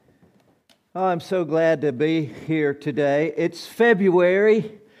Oh, I'm so glad to be here today. It's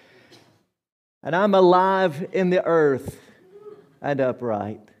February, and I'm alive in the earth and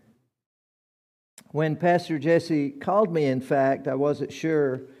upright. When Pastor Jesse called me, in fact, I wasn't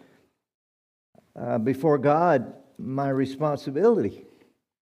sure before God my responsibility,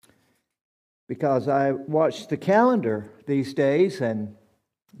 because I watch the calendar these days and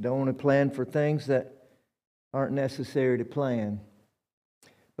don't want to plan for things that aren't necessary to plan.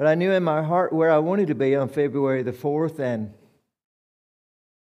 But I knew in my heart where I wanted to be on February the 4th, and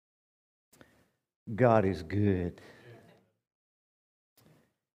God is good.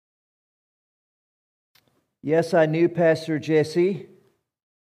 Yes, I knew Pastor Jesse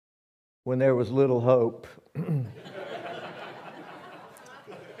when there was little hope.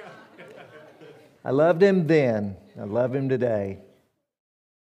 I loved him then. I love him today.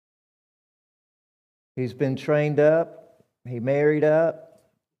 He's been trained up. He married up.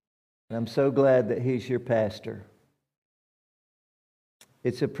 And I'm so glad that he's your pastor.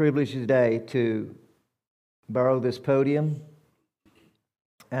 It's a privilege today to borrow this podium,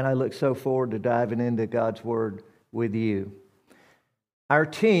 and I look so forward to diving into God's Word with you. Our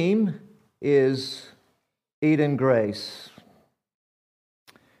team is Eden Grace.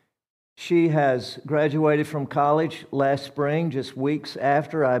 She has graduated from college last spring, just weeks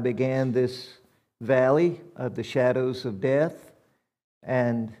after I began this valley of the shadows of death,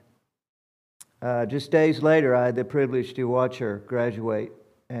 and just days later, I had the privilege to watch her graduate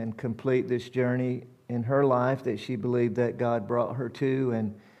and complete this journey in her life that she believed that God brought her to.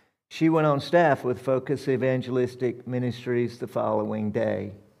 And she went on staff with Focus Evangelistic Ministries the following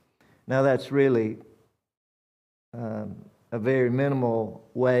day. Now, that's really a very minimal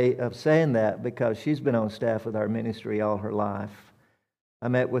way of saying that, because she's been on staff with our ministry all her life. I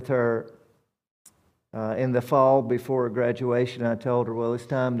met with her in the fall before graduation. I told her, well, it's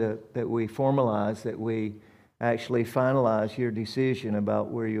time that we formalize, that we actually finalize your decision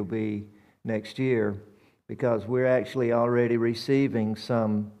about where you'll be next year, because we're actually already receiving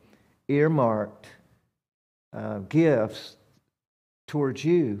some earmarked gifts towards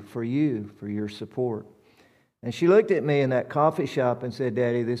you, for your support. And she looked at me in that coffee shop and said,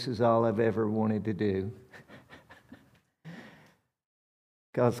 Daddy, this is all I've ever wanted to do.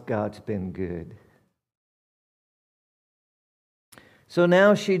 Because God's been good. So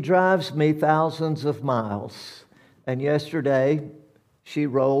now she drives me thousands of miles. And yesterday, she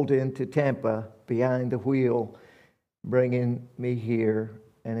rolled into Tampa behind the wheel, bringing me here.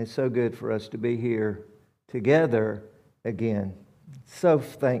 And it's so good for us to be here together again. So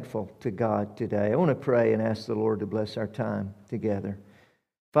thankful to God today. I want to pray and ask the Lord to bless our time together.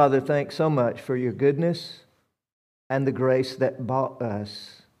 Father, thanks so much for your goodness and the grace that bought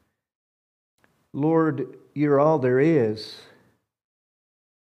us. Lord, you're all there is.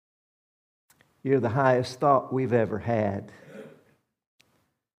 You're the highest thought we've ever had.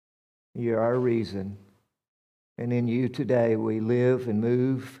 You're our reason. And in you today we live and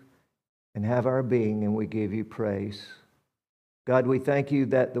move and have our being, and we give you praise. God, we thank you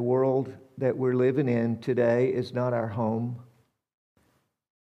that the world that we're living in today is not our home.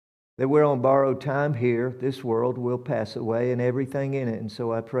 That we're on borrowed time here. This world will pass away and everything in it. And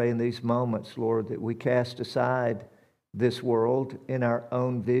so I pray in these moments, Lord, that we cast aside this world in our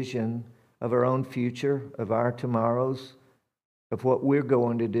own vision of our own future, of our tomorrows, of what we're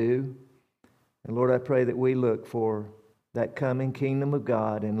going to do. And Lord, I pray that we look for that coming kingdom of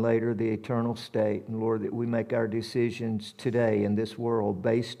God and later the eternal state. And Lord, that we make our decisions today in this world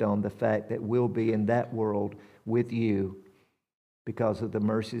based on the fact that we'll be in that world with you because of the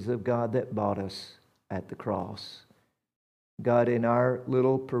mercies of God that bought us at the cross. God, in our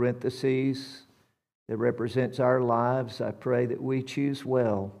little parentheses that represents our lives, I pray that we choose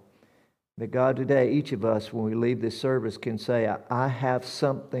well. That God, today, each of us, when we leave this service, can say, I have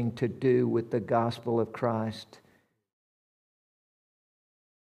something to do with the gospel of Christ.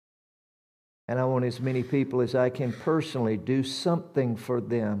 And I want as many people as I can personally do something for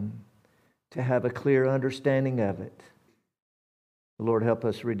them to have a clear understanding of it. Lord, help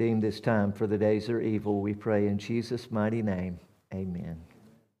us redeem this time, for the days are evil. We pray in Jesus' mighty name. Amen.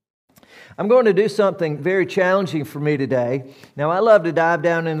 I'm going to do something very challenging for me today. Now, I love to dive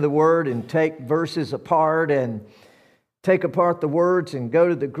down into the Word and take verses apart and take apart the words and go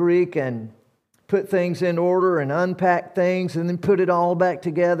to the Greek and put things in order and unpack things and then put it all back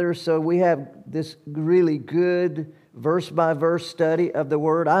together so we have this really good verse-by-verse study of the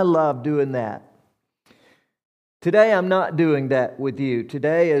Word. I love doing that. Today, I'm not doing that with you.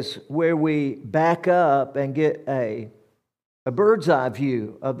 Today is where we back up and get a bird's eye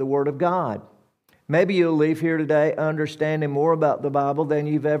view of the Word of God. Maybe you'll leave here today understanding more about the Bible than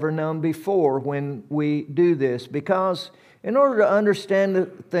you've ever known before when we do this. Because in order to understand the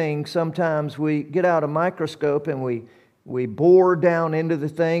thing, sometimes we get out a microscope and we bore down into the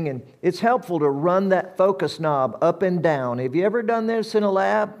thing, and it's helpful to run that focus knob up and down. Have you ever done this in a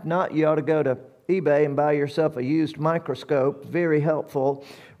lab? Not, you ought to go to eBay and buy yourself a used microscope. Very helpful.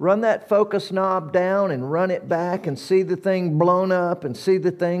 Run that focus knob down and run it back and see the thing blown up and see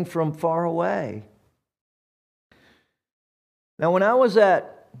the thing from far away. Now, when I was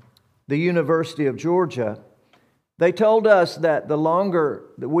at the University of Georgia, they told us that the longer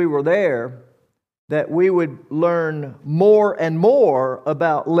that we were there, that we would learn more and more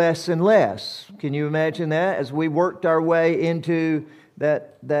about less and less. Can you imagine that? As we worked our way into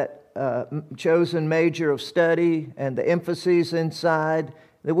that chosen major of study and the emphases inside,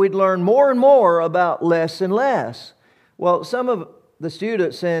 that we'd learn more and more about less and less. Well, some of the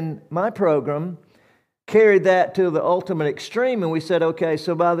students in my program carried that to the ultimate extreme, and we said, okay,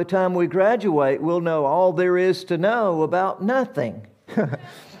 so by the time we graduate, we'll know all there is to know about nothing.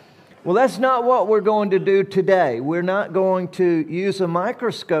 Well, that's not what we're going to do today. We're not going to use a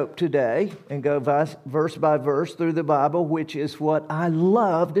microscope today and go verse by verse through the Bible, which is what I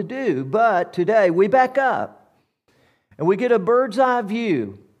love to do. But today we back up and we get a bird's eye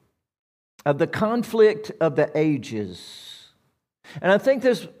view of the conflict of the ages. And I think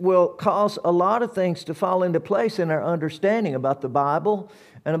this will cause a lot of things to fall into place in our understanding about the Bible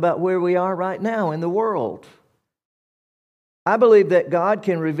and about where we are right now in the world. I believe that God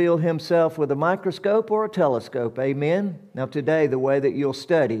can reveal Himself with a microscope or a telescope. Amen? Now today, the way that you'll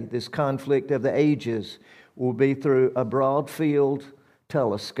study this conflict of the ages will be through a broad field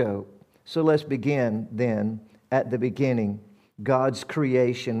telescope. So let's begin then at the beginning, God's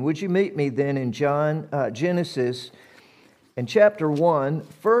creation. Would you meet me then in Genesis? In chapter 1,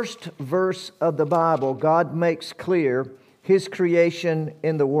 first verse of the Bible, God makes clear His creation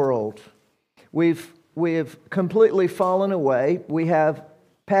in the world. We've completely fallen away. We have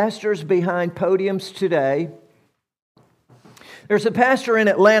pastors behind podiums today. There's a pastor in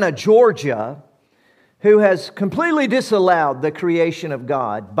Atlanta, Georgia, who has completely disallowed the creation of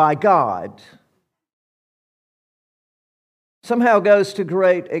God by God. Somehow goes to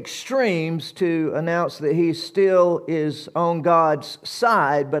great extremes to announce that he still is on God's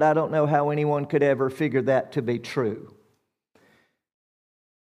side, but I don't know how anyone could ever figure that to be true.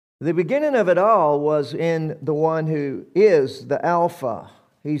 The beginning of it all was in the one who is the Alpha.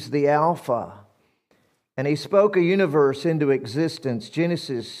 He's the Alpha. And He spoke a universe into existence.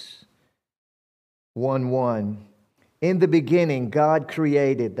 Genesis 1:1. In the beginning, God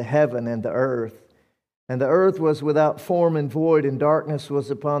created the heaven and the earth. And the earth was without form and void, and darkness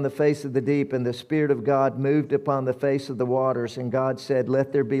was upon the face of the deep, and the Spirit of God moved upon the face of the waters. And God said,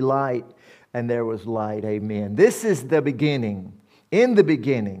 "Let there be light," and there was light. Amen. This is the beginning. In the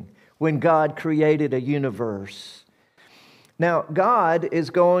beginning, when God created a universe. Now, God is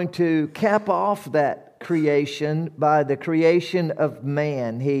going to cap off that creation by the creation of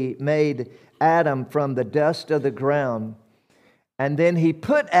man. He made Adam from the dust of the ground. And then He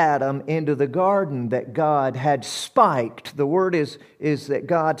put Adam into the garden that God had spiked. The word is that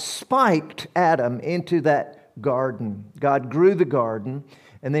God spiked Adam into that garden. God grew the garden.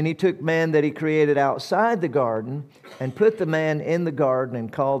 And then He took man that He created outside the garden and put the man in the garden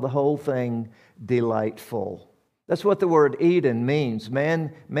and called the whole thing delightful. That's what the word Eden means.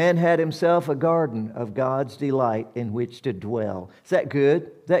 Man had himself a garden of God's delight in which to dwell. Is that good?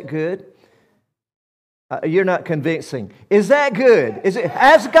 Is that good? You're not convincing. Is that good?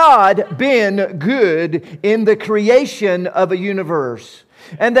 Has God been good in the creation of a universe?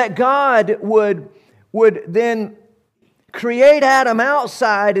 And that God would then create Adam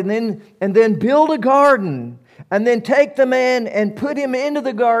outside and then build a garden and then take the man and put him into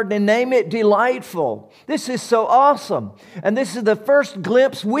the garden and name it delightful. This is so awesome. And this is the first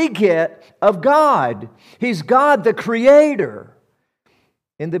glimpse we get of God. He's God the Creator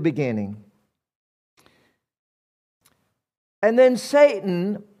in the beginning. And then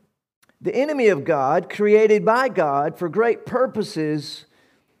Satan, the enemy of God, created by God for great purposes,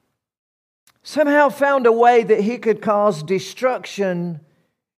 somehow found a way that he could cause destruction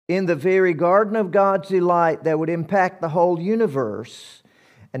in the very garden of God's delight that would impact the whole universe.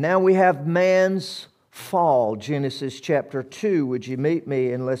 And now we have man's fall, Genesis chapter 2. Would you meet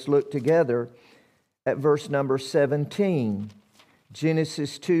me and let's look together at verse number 17.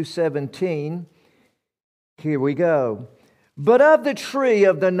 Genesis 2:17. Here we go. But of the tree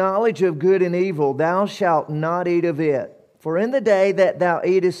of the knowledge of good and evil thou shalt not eat of it. For in the day that thou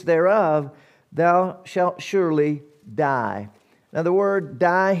eatest thereof, thou shalt surely die. Now, the word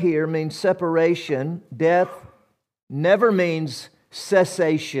die here means separation. Death never means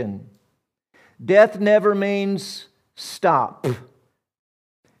cessation. Death never means stop.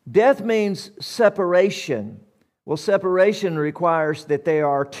 Death means separation. Well, separation requires that there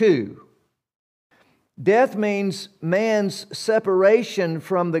are two. Death means man's separation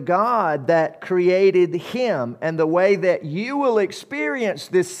from the God that created him. And the way that you will experience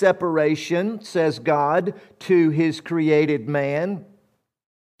this separation, says God to His created man,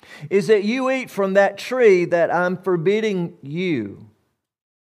 is that you eat from that tree that I'm forbidding you.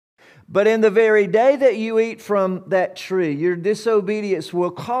 But in the very day that you eat from that tree, your disobedience will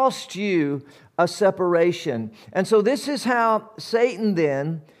cost you a separation. And so this is how Satan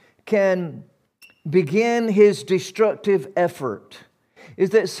then can begin his destructive effort, is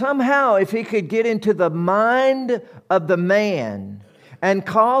that somehow if he could get into the mind of the man and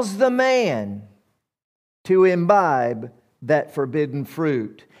cause the man to imbibe that forbidden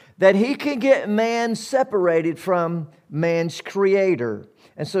fruit, that he can get man separated from man's creator.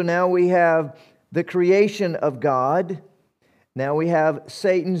 And so now we have the creation of God. Now we have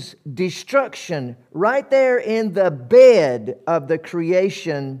Satan's destruction right there in the bed of the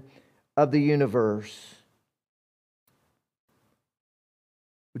creation of the universe.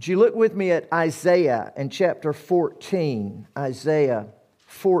 Would you look with me at Isaiah in chapter 14? Isaiah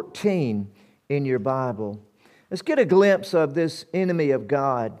 14 in your Bible. Let's get a glimpse of this enemy of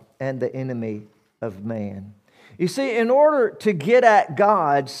God and the enemy of man. You see, in order to get at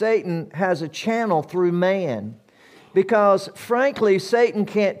God, Satan has a channel through man. Because, frankly, Satan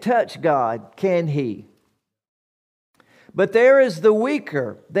can't touch God, can he? But there is the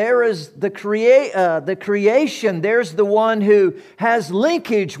weaker. There is the creation. There's the one who has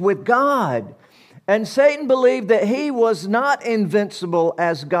linkage with God. And Satan believed that he was not invincible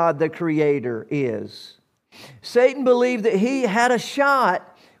as God the Creator is. Satan believed that he had a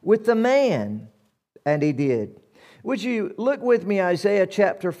shot with the man, and he did. Would you look with me, Isaiah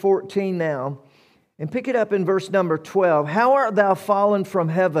chapter 14 now, and pick it up in verse number 12. How art thou fallen from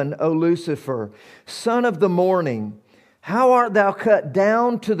heaven, O Lucifer, son of the morning? How art thou cut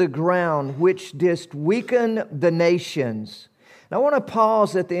down to the ground, which didst weaken the nations? Now, I want to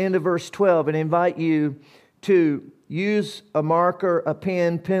pause at the end of verse 12 and invite you to use a marker, a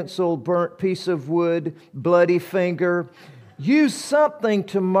pen, pencil, burnt piece of wood, bloody finger. Use something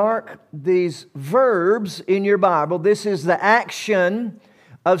to mark these verbs in your Bible. This is the action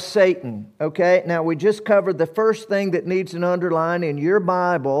of Satan. Okay, now we just covered the first thing that needs an underline in your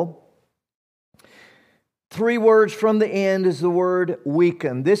Bible. 3 words from the end is the word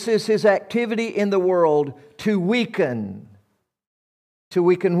weaken. This is his activity in the world, to weaken. To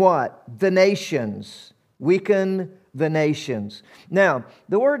weaken what? The nations. Weaken the nations. Now,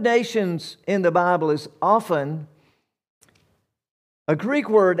 the word nations in the Bible is often a Greek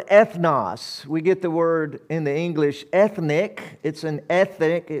word, ethnos. We get the word in the English ethnic. It's an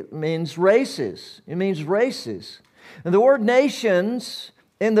ethnic. It means races. It means races. And the word nations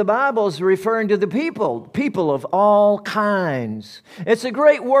in the Bible is referring to the people of all kinds. It's a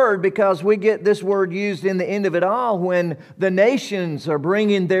great word because we get this word used in the end of it all when the nations are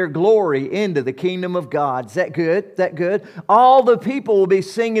bringing their glory into the kingdom of God. Is that good? Is that good? All the people will be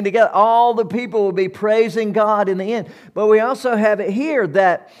singing together. All the people will be praising God in the end. But we also have it here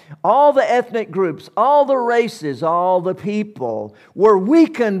that all the ethnic groups, all the races, all the people were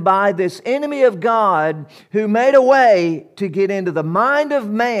weakened by this enemy of God who made a way to get into the mind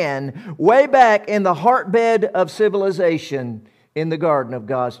of man way back in the heartbed of civilization in the garden of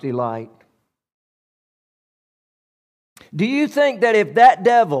God's delight. Do you think that if that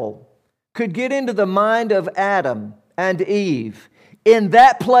devil could get into the mind of Adam and Eve in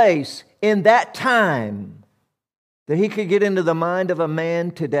that place, in that time, that he could get into the mind of a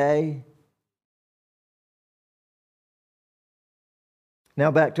man today? Now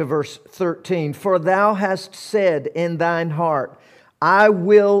back to verse 13. For thou hast said in thine heart, I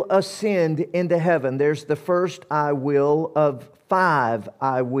will ascend into heaven. There's the first I will of 5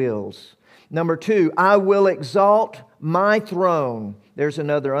 I wills. Number 2, I will exalt my throne. There's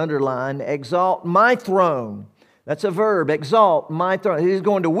another underline. Exalt my throne. That's a verb. Exalt my throne. He's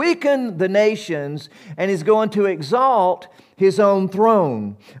going to weaken the nations and he's going to exalt his own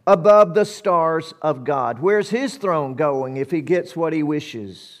throne above the stars of God. Where's his throne going if he gets what he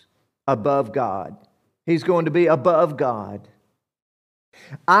wishes? Above God. He's going to be above God.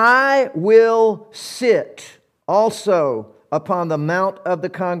 I will sit also upon the mount of the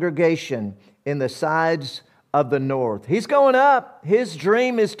congregation in the sides of the north. He's going up. His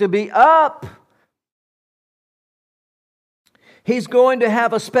dream is to be up. He's going to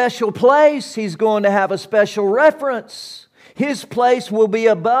have a special place. He's going to have a special reference. His place will be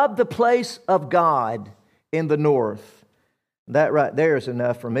above the place of God in the north. That right there is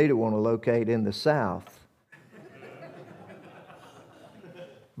enough for me to want to locate in the south.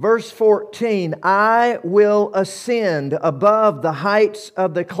 Verse 14, I will ascend above the heights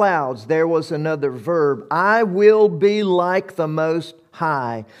of the clouds. There was another verb. I will be like the Most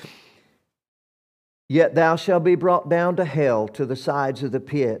High. Yet thou shalt be brought down to hell, to the sides of the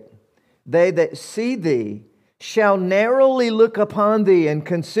pit. They that see thee shall narrowly look upon thee and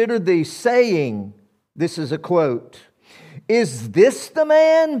consider thee, saying, this is a quote, is this the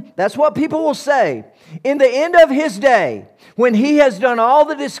man? That's what people will say. In the end of his day, when he has done all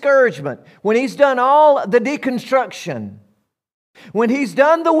the discouragement, when he's done all the deconstruction, when he's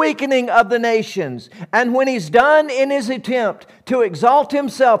done the weakening of the nations, and when he's done in his attempt to exalt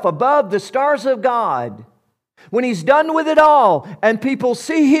himself above the stars of God, when he's done with it all and people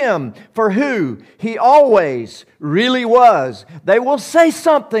see him for who he always really was, they will say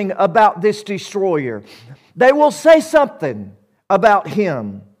something about this destroyer. They will say something about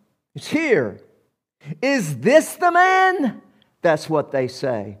him. It's here. Is this the man? That's what they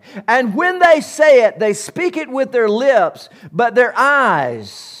say. And when they say it, they speak it with their lips, but their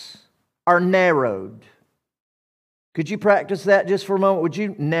eyes are narrowed. Could you practice that just for a moment? Would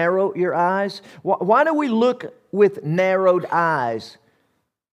you narrow your eyes? Why do we look with narrowed eyes?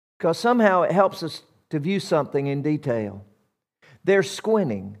 Because somehow it helps us to view something in detail. They're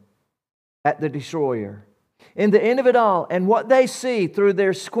squinting at the destroyer. In the end of it all, and what they see through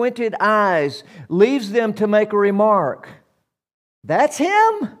their squinted eyes leaves them to make a remark. That's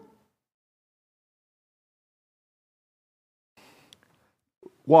him?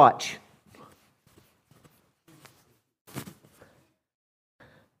 Watch.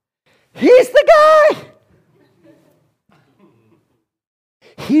 He's the guy!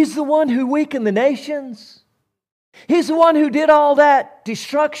 He's the one who weakened the nations. He's the one who did all that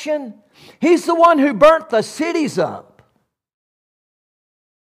destruction. He's the one who burnt the cities up.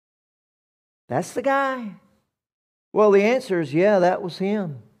 That's the guy. Well, the answer is, yeah, that was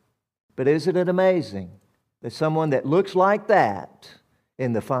him. But isn't it amazing that someone that looks like that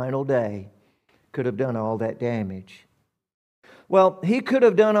in the final day could have done all that damage? Well, he could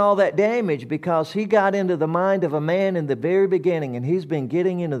have done all that damage because he got into the mind of a man in the very beginning, and he's been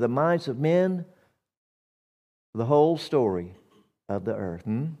getting into the minds of men the whole story of the earth.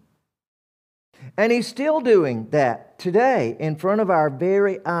 And he's still doing that today in front of our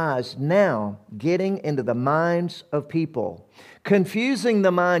very eyes now, getting into the minds of people, confusing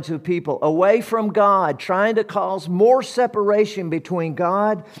the minds of people away from God, trying to cause more separation between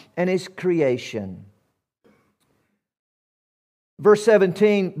God and His creation. Verse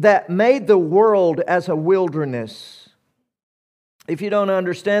 17, that made the world as a wilderness. If you don't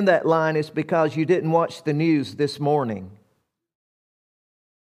understand that line, it's because you didn't watch the news this morning.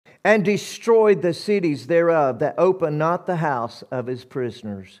 And destroyed the cities thereof, that opened not the house of his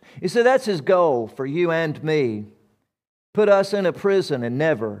prisoners. You see, that's his goal for you and me. Put us in a prison and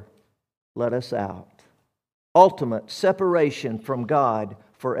never let us out. Ultimate separation from God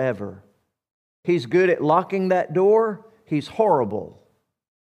forever. He's good at locking that door. He's horrible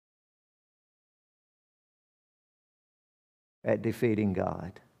at defeating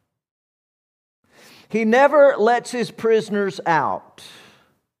God. He never lets his prisoners out.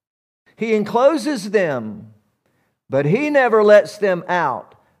 He encloses them, but he never lets them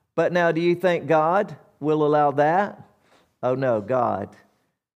out. But now, do you think God will allow that? Oh no, God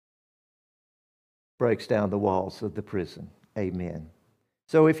breaks down the walls of the prison. Amen.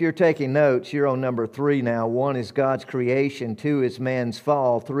 So if you're taking notes, you're on number 3 now. 1 is God's creation. 2 is man's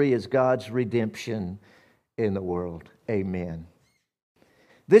fall. 3 is God's redemption in the world. Amen.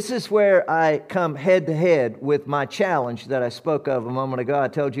 This is where I come head to head with my challenge that I spoke of a moment ago. I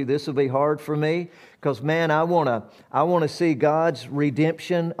told you this will be hard for me because, man, I want to see God's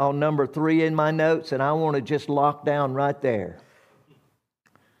redemption on number 3 in my notes, and I want to just lock down right there.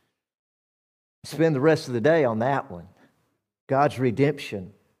 Spend the rest of the day on that one. God's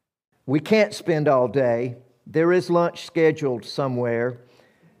redemption. We can't spend all day. There is lunch scheduled somewhere.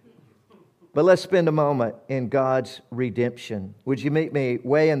 But let's spend a moment in God's redemption. Would you meet me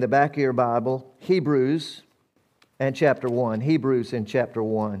way in the back of your Bible? Hebrews and chapter 1. Hebrews in chapter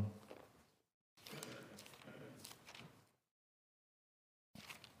 1.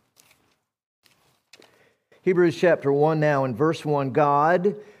 Hebrews chapter 1 now in verse 1.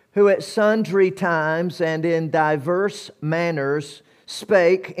 God, who at sundry times and in diverse manners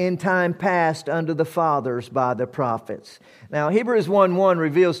spake in time past unto the fathers by the prophets. Now, Hebrews 1:1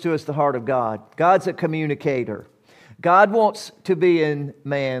 reveals to us the heart of God. God's a communicator. God wants to be in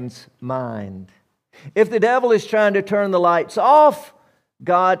man's mind. If the devil is trying to turn the lights off,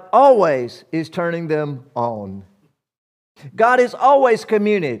 God always is turning them on. God is always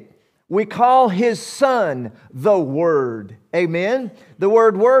communicating. We call His Son the Word. Amen? The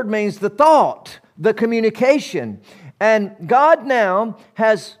word means the thought, the communication. And God now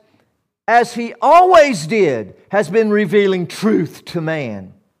has, as He always did, has been revealing truth to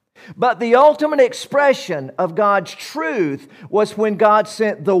man. But the ultimate expression of God's truth was when God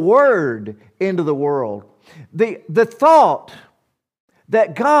sent the Word into the world. The thought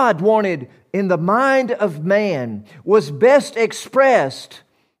that God wanted in the mind of man was best expressed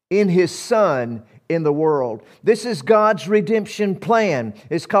in His Son in the world. This is God's redemption plan.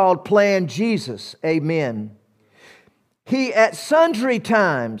 It's called Plan Jesus. Amen. He at sundry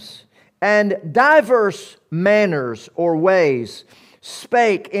times and diverse manners or ways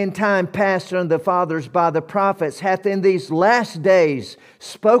spake in time past unto the fathers by the prophets, hath in these last days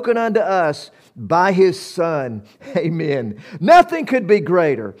spoken unto us by His Son. Amen. Nothing could be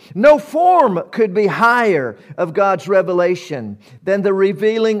greater. No form could be higher of God's revelation than the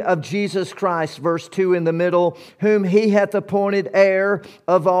revealing of Jesus Christ, verse 2 in the middle, whom He hath appointed heir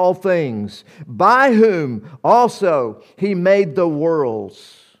of all things, by whom also He made the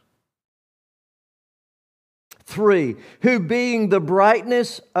worlds. 3, who being the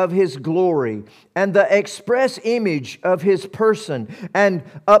brightness of His glory and the express image of His person, and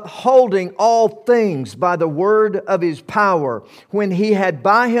upholding all things by the word of His power, when He had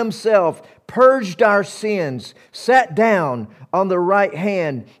by Himself purged our sins, sat down on the right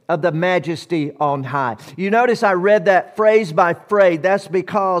hand of the Majesty on high. You notice I read that phrase by phrase. That's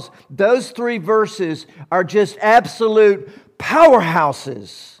because those 3 verses are just absolute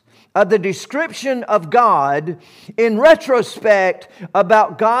powerhouses of the description of God in retrospect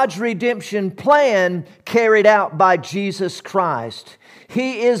about God's redemption plan carried out by Jesus Christ.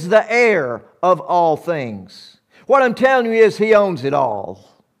 He is the heir of all things. What I'm telling you is He owns it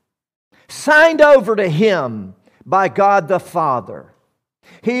all. Signed over to Him by God the Father.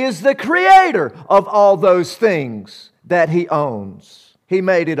 He is the creator of all those things that He owns. He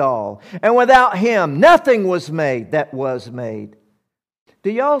made it all. And without Him, nothing was made that was made. Do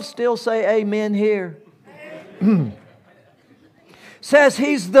y'all still say amen here? Says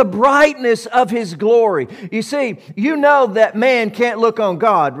He's the brightness of His glory. You see, you know that man can't look on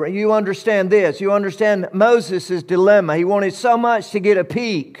God. You understand this. You understand Moses' dilemma. He wanted so much to get a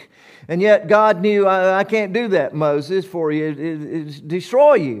peek. And yet God knew, I can't do that, Moses, for you. It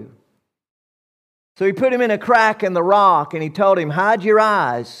destroy you. So He put him in a crack in the rock and He told him, hide your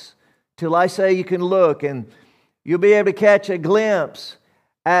eyes till I say you can look, and you'll be able to catch a glimpse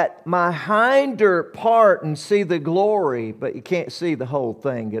at my hinder part and see the glory, but you can't see the whole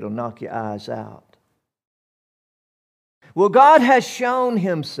thing. It'll knock your eyes out. Well, God has shown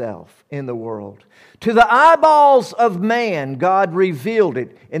Himself in the world. To the eyeballs of man, God revealed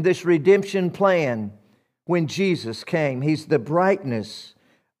it in this redemption plan when Jesus came. He's the brightness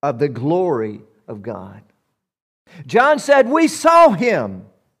of the glory of God. John said, we saw Him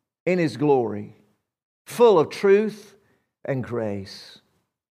in His glory, full of truth and grace.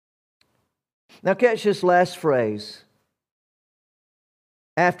 Now catch this last phrase.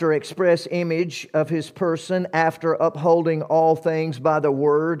 After express image of His person, after upholding all things by the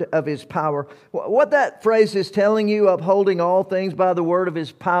word of His power. What that phrase is telling you, upholding all things by the word of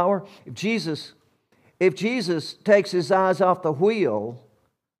His power, if Jesus takes His eyes off the wheel,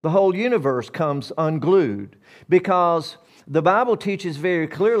 the whole universe comes unglued. Because the Bible teaches very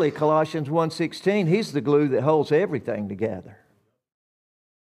clearly, Colossians 1:16, He's the glue that holds everything together.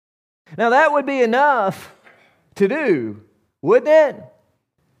 Now that would be enough to do, wouldn't it?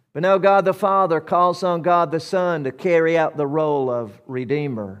 But no, God the Father calls on God the Son to carry out the role of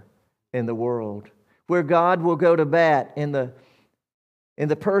Redeemer in the world, where God will go to bat in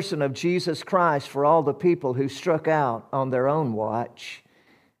the person of Jesus Christ for all the people who struck out on their own watch.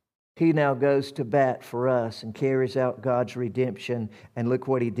 He now goes to bat for us and carries out God's redemption. And look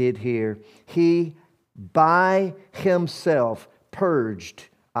what He did here. He, by Himself, purged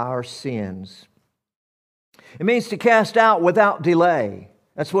our sins. It means to cast out without delay.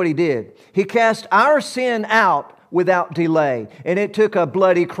 That's what He did. He cast our sin out without delay. And it took a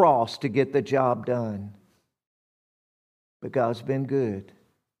bloody cross to get the job done. But God's been good.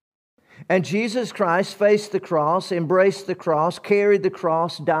 And Jesus Christ faced the cross, embraced the cross, carried the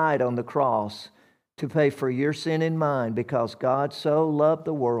cross, died on the cross to pay for your sin and mine, because God so loved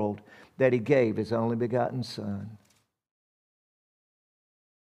the world that He gave His only begotten Son.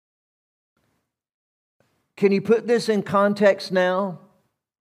 Can you put this in context now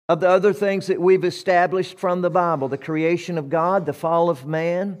of the other things that we've established from the Bible: the creation of God, the fall of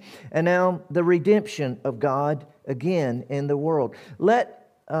man, and now the redemption of God again in the world. Let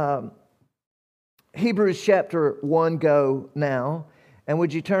Hebrews chapter 1 go now. And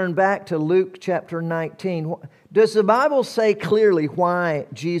would you turn back to Luke chapter 19? Does the Bible say clearly why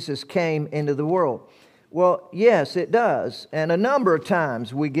Jesus came into the world? Well, yes, it does. And a number of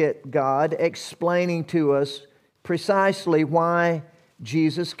times we get God explaining to us precisely why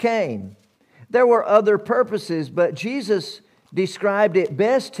Jesus came. There were other purposes, but Jesus described it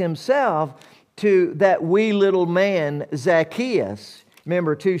best himself to that wee little man, Zacchaeus.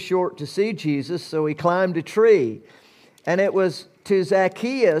 Remember, too short to see Jesus, so he climbed a tree. And it was to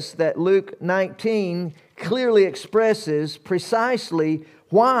Zacchaeus that Luke 19 clearly expresses precisely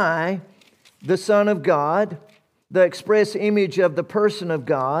why the Son of God, the express image of the person of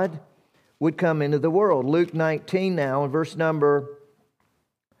God, would come into the world. Luke 19 now, in verse number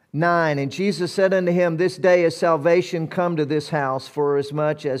 9. And Jesus said unto him, This day is salvation come to this house,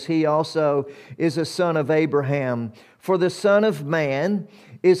 forasmuch as he also is a son of Abraham. For the Son of Man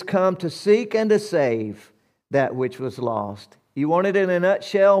is come to seek and to save that which was lost. You want it in a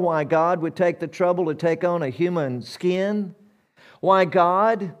nutshell why God would take the trouble to take on a human skin? Why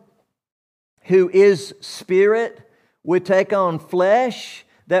God, who is spirit, would take on flesh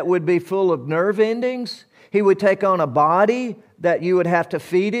that would be full of nerve endings? He would take on a body that you would have to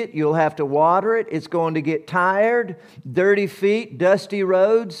feed it, you'll have to water it, it's going to get tired, dirty feet, dusty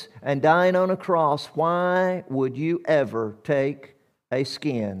roads, and dying on a cross. Why would you ever take a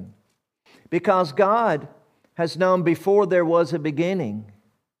skin? Because God has known before there was a beginning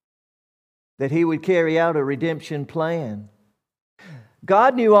that He would carry out a redemption plan.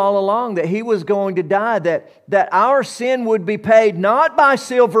 God knew all along that He was going to die, that our sin would be paid not by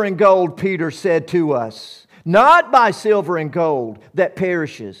silver and gold, Peter said to us, not by silver and gold that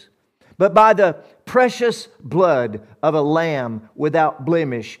perishes, but by the precious blood of a lamb without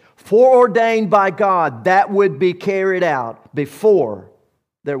blemish, foreordained by God, that would be carried out before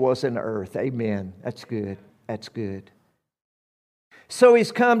there was an earth. Amen. That's good. That's good. So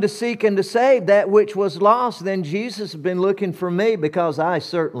He's come to seek and to save that which was lost. Then Jesus has been looking for me because I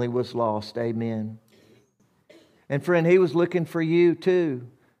certainly was lost. Amen. And friend, He was looking for you too.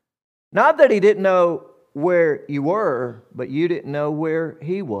 Not that He didn't know where you were, but you didn't know where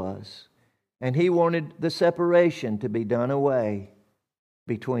He was. And He wanted the separation to be done away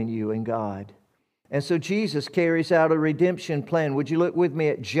between you and God. And so Jesus carries out a redemption plan. Would you look with me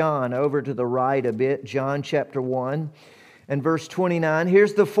at John over to the right a bit? John chapter 1 and verse 29.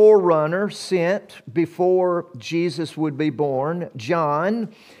 Here's the forerunner sent before Jesus would be born.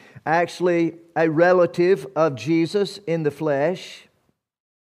 John, actually a relative of Jesus in the flesh,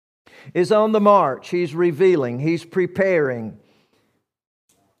 is on the march. He's revealing, he's preparing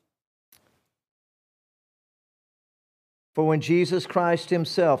for when Jesus Christ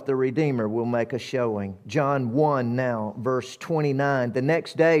Himself, the Redeemer, will make a showing. John 1 now, verse 29. The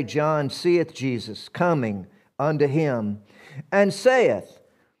next day John seeth Jesus coming unto him, and saith,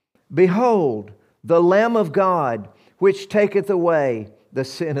 Behold, the Lamb of God, which taketh away the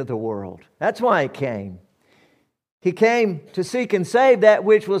sin of the world. That's why He came. He came to seek and save that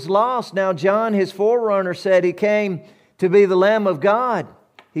which was lost. Now John, his forerunner, said He came to be the Lamb of God.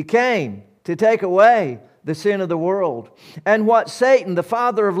 He came to take away the sin of the world. And what Satan, the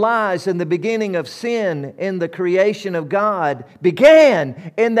father of lies and the beginning of sin in the creation of God,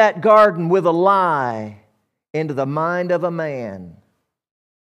 began in that garden with a lie into the mind of a man,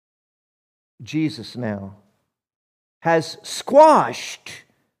 Jesus now has squashed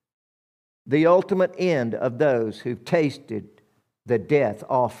the ultimate end of those who've tasted the death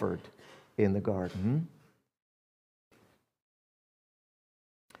offered in the garden.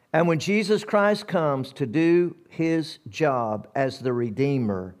 And when Jesus Christ comes to do His job as the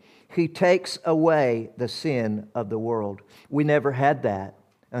Redeemer, He takes away the sin of the world. We never had that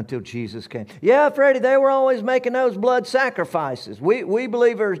until Jesus came. Yeah, Freddie, they were always making those blood sacrifices. We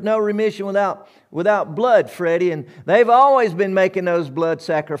believe there's no remission without blood, Freddie, and they've always been making those blood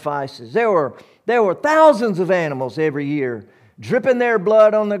sacrifices. There were thousands of animals every year dripping their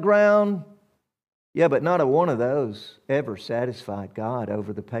blood on the ground. Yeah, but not a one of those ever satisfied God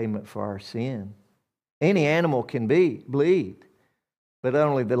over the payment for our sin. Any animal can bleed, but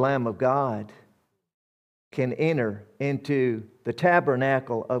only the Lamb of God can enter into the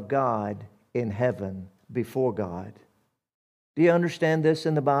tabernacle of God in heaven before God. Do you understand this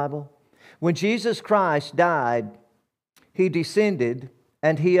in the Bible? When Jesus Christ died, He descended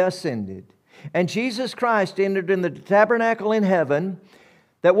and He ascended. And Jesus Christ entered in the tabernacle in heaven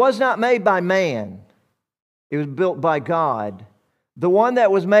that was not made by man. It was built by God. The one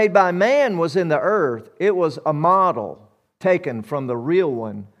that was made by man was in the earth. It was a model taken from the real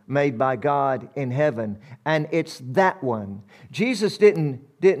one made by God in heaven. And it's that one. Jesus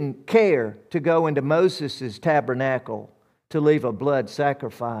didn't care to go into Moses' tabernacle to leave a blood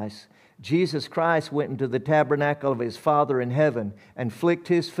sacrifice. Jesus Christ went into the tabernacle of His Father in heaven and flicked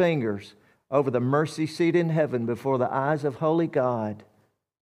His fingers over the mercy seat in heaven before the eyes of holy God.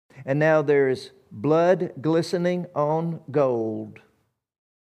 And now there is blood glistening on gold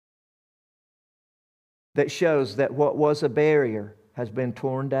that shows that what was a barrier has been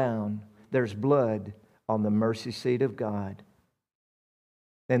torn down. There's blood on the mercy seat of God.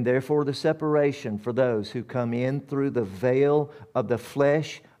 And therefore the separation for those who come in through the veil of the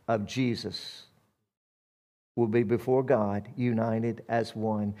flesh of Jesus will be before God, united as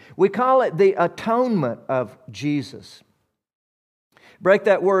one. We call it the atonement of Jesus. Break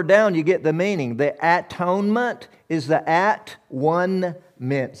that word down, you get the meaning. The atonement is the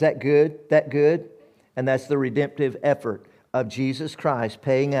at-one-ment. Is that good? That good? And that's the redemptive effort of Jesus Christ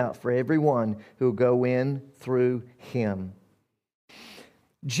paying out for everyone who go in through Him.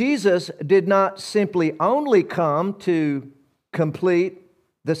 Jesus did not simply only come to complete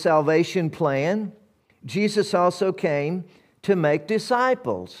the salvation plan. Jesus also came to make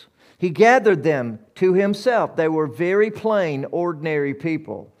disciples. He gathered them to Himself. They were very plain, ordinary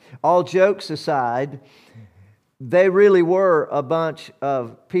people. All jokes aside, they really were a bunch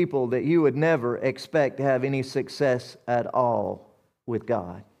of people that you would never expect to have any success at all with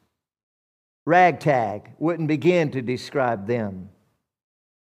God. Ragtag wouldn't begin to describe them.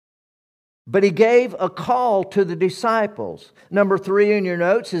 But He gave a call to the disciples. Number 3 in your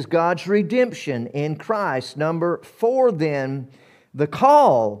notes is God's redemption in Christ. Number 4 then, the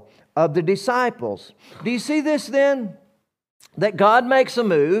call of the disciples. Do you see this then? That God makes a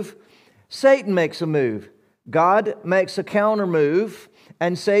move, Satan makes a move. God makes a counter move,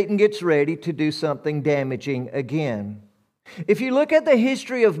 and Satan gets ready to do something damaging again. If you look at the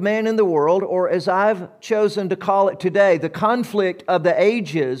history of man in the world, or as I've chosen to call it today, the conflict of the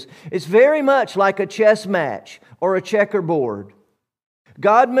ages, it's very much like a chess match or a checkerboard.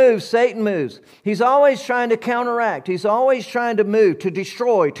 God moves, Satan moves. He's always trying to counteract. He's always trying to move, to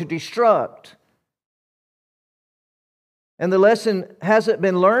destroy, to destruct. And the lesson hasn't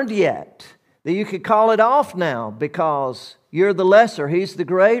been learned yet, that you could call it off now because you're the lesser, He's the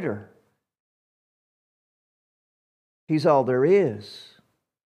greater. He's all there is.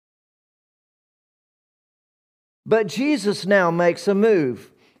 But Jesus now makes a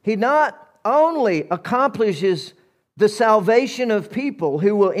move. He not only accomplishes the salvation of people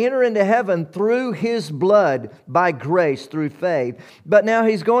who will enter into heaven through His blood by grace, through faith, but now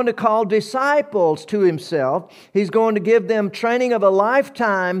He's going to call disciples to Himself. He's going to give them training of a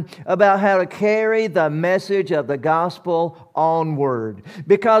lifetime about how to carry the message of the gospel onward.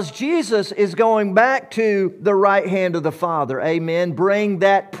 Because Jesus is going back to the right hand of the Father. Amen. Bring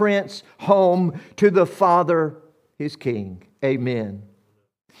that prince home to the Father, His King. Amen.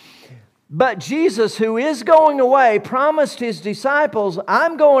 But Jesus, who is going away, promised His disciples,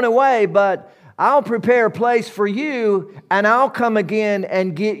 I'm going away, but I'll prepare a place for you, and I'll come again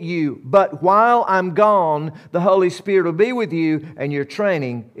and get you. But while I'm gone, the Holy Spirit will be with you, and your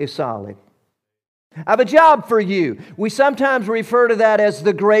training is solid. I have a job for you. We sometimes refer to that as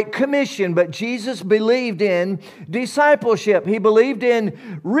the Great Commission, but Jesus believed in discipleship. He believed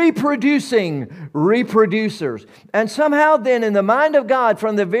in reproducing reproducers. And somehow then in the mind of God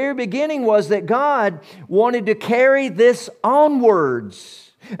from the very beginning was that God wanted to carry this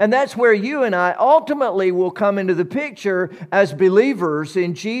onwards. And that's where you and I ultimately will come into the picture as believers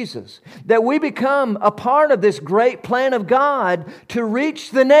in Jesus. That we become a part of this great plan of God to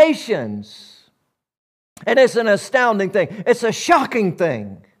reach the nations. And it's an astounding thing. It's a shocking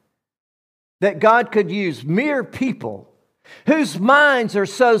thing that God could use mere people whose minds are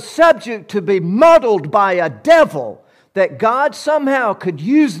so subject to be muddled by a devil that God somehow could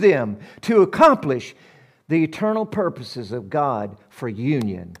use them to accomplish the eternal purposes of God for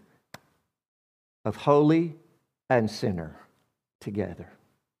union of holy and sinner together.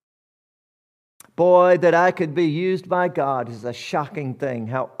 Boy, that I could be used by God is a shocking thing.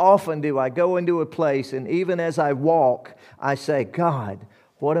 How often do I go into a place and even as I walk, I say, God,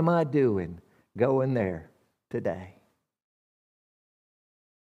 what am I doing going there today?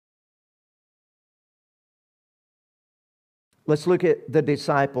 Let's look at the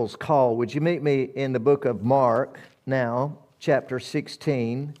disciples' call. Would you meet me in the book of Mark now, chapter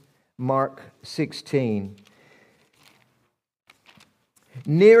 16, Mark 16.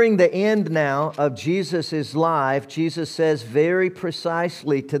 Nearing the end now of Jesus' life, Jesus says very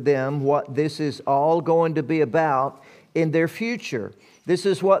precisely to them what this is all going to be about in their future. This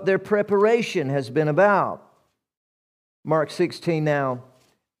is what their preparation has been about. Mark 16 now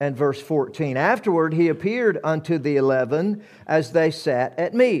and verse 14. Afterward he appeared unto the 11 as they sat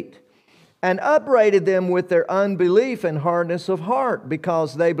at meat, and upbraided them with their unbelief and hardness of heart,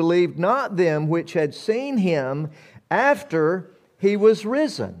 because they believed not them which had seen him after he was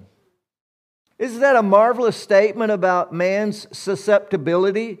risen. Isn't that a marvelous statement about man's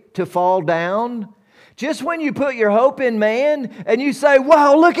susceptibility to fall down? Just when you put your hope in man and you say,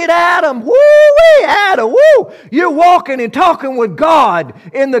 wow, look at Adam. Woo-wee, Adam, woo! You're walking and talking with God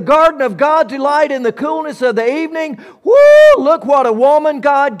in the garden of God's delight in the coolness of the evening. Woo! Look what a woman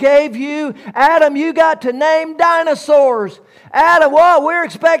God gave you. Adam, you got to name dinosaurs. Adam, well, we're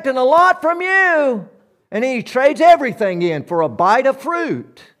expecting a lot from you. And he trades everything in for a bite of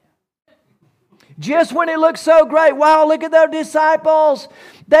fruit. Just when it looks so great, wow, look at their disciples.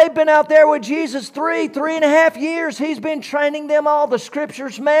 They've been out there with Jesus 3.5 years. He's been training them all the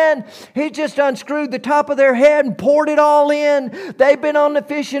Scriptures, man. He just unscrewed the top of their head and poured it all in. They've been on the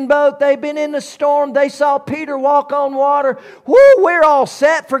fishing boat. They've been in the storm. They saw Peter walk on water. Woo, we're all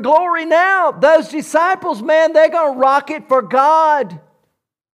set for glory now. Those disciples, man, they're going to rock it for God.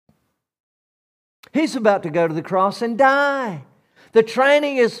 He's about to go to the cross and die. The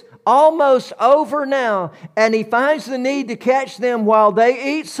training is almost over now, and he finds the need to catch them while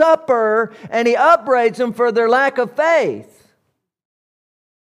they eat supper, and he upbraids them for their lack of faith.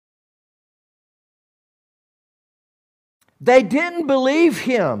 They didn't believe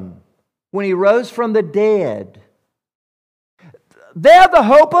him when he rose from the dead. They're the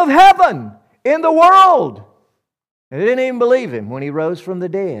hope of heaven in the world. They didn't even believe him when he rose from the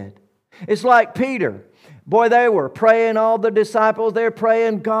dead. It's like Peter. Boy, they were praying, all the disciples, they're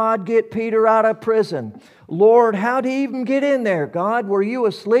praying, God, get Peter out of prison. Lord, how did he even get in there? God, were you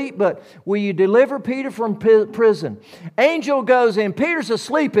asleep? But will you deliver Peter from prison? Angel goes in. Peter's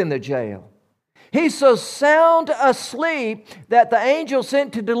asleep in the jail. He's so sound asleep that the angel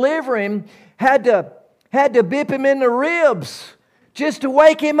sent to deliver him had to bip him in the ribs just to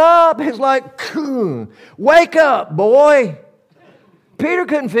wake him up. It's like, wake up, boy. Peter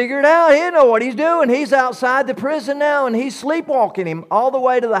couldn't figure it out. He didn't know what he's doing. He's outside the prison now, and he's sleepwalking him all the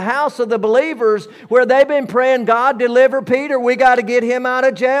way to the house of the believers where they've been praying, God, deliver Peter. We got to get him out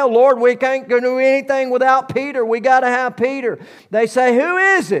of jail. Lord, we can't do anything without Peter. We got to have Peter. They say, who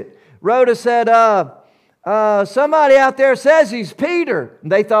is it? Rhoda said, somebody out there says he's Peter.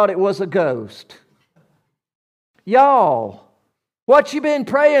 And they thought it was a ghost. Y'all, what you been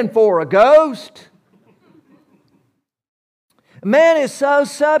praying for, a ghost? Man is so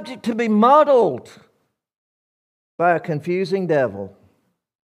subject to be muddled by a confusing devil.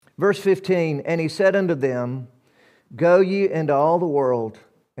 Verse 15, and he said unto them, go ye into all the world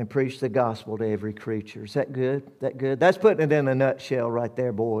and preach the gospel to every creature. Is that good? That good? That's putting it in a nutshell right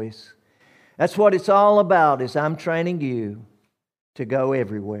there, boys. That's what it's all about, is I'm training you to go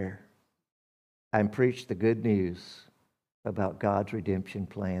everywhere and preach the good news about God's redemption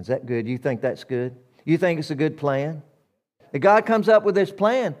plan. Is that good? You think that's good? You think it's a good plan? God comes up with this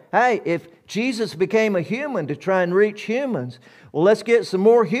plan. Hey, if Jesus became a human to try and reach humans, well, let's get some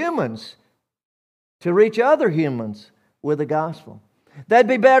more humans to reach other humans with the gospel. That'd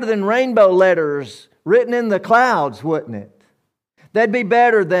be better than rainbow letters written in the clouds, wouldn't it? That'd be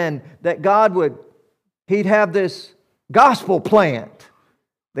better than that He'd have this gospel plant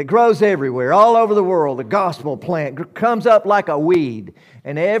that grows everywhere, all over the world. The gospel plant comes up like a weed,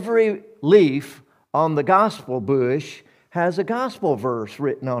 and every leaf on the gospel bush has a gospel verse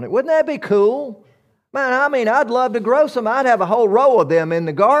written on it. Wouldn't that be cool? Man, I mean, I'd love to grow some. I'd have a whole row of them in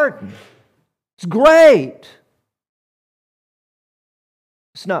the garden. It's great.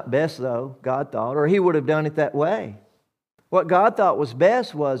 It's not best, though, God thought, or He would have done it that way. What God thought was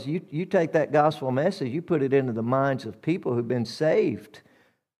best was you take that gospel message, you put it into the minds of people who've been saved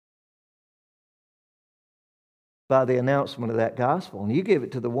by the announcement of that gospel. And you give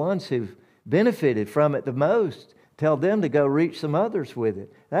it to the ones who've benefited from it the most. Tell them to go reach some others with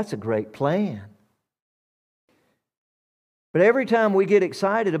it. That's a great plan. But every time we get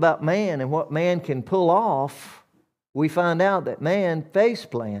excited about man and what man can pull off, we find out that man face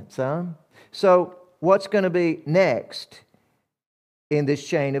plants, huh? So what's going to be next in this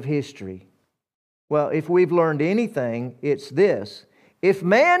chain of history? Well, if we've learned anything, it's this. If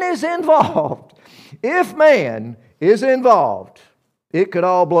man is involved, it could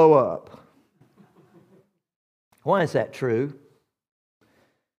all blow up. Why is that true?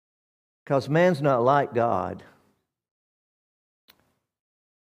 Because man's not like God.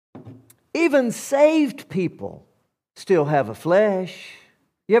 Even saved people still have a flesh.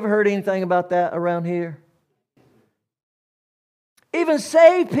 You ever heard anything about that around here? even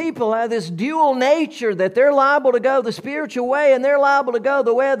saved people have this dual nature that they're liable to go the spiritual way and they're liable to go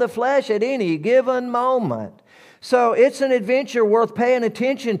the way of the flesh at any given moment. So it's an adventure worth paying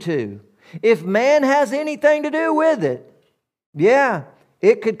attention to. If man has anything to do with it, yeah,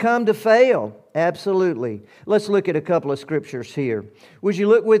 it could come to fail. Absolutely. Let's look at a couple of scriptures here. Would you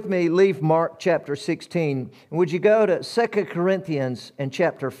look with me, leave Mark chapter 16, and would you go to 2 Corinthians and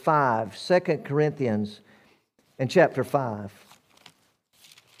chapter 5? 2 Corinthians and chapter 5.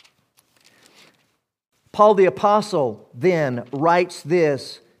 Paul the Apostle then writes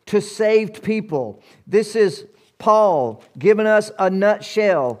this to saved people. This is Paul giving us a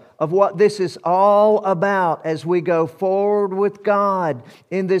nutshell of what this is all about as we go forward with God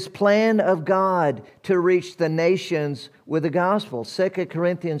in this plan of God to reach the nations with the gospel. 2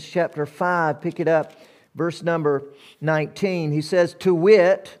 Corinthians chapter 5, pick it up, verse number 19. He says, to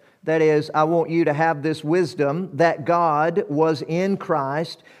wit, that is, I want you to have this wisdom that God was in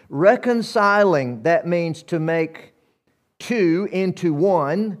Christ, reconciling, that means to make two into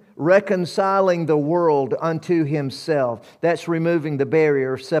one, reconciling the world unto Himself. That's removing the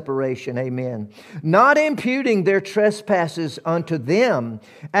barrier of separation. Amen. Not imputing their trespasses unto them,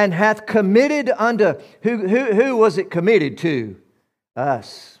 and hath committed unto, who was it committed to?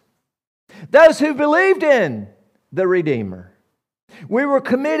 Us. Those who believed in the Redeemer. We were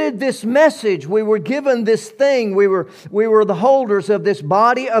committed this message. We were given this thing. We were the holders of this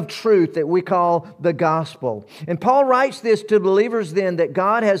body of truth that we call the gospel. And Paul writes this to believers then, that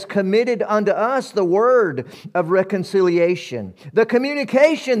God has committed unto us the word of reconciliation, the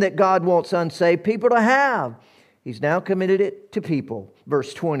communication that God wants unsaved people to have. He's now committed it to people.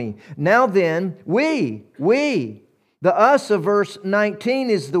 Verse 20. Now then, we, the us of verse 19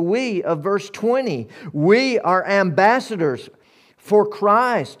 is the we of verse 20. We are ambassadors for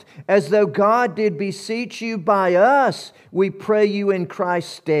Christ, as though God did beseech you by us, we pray you in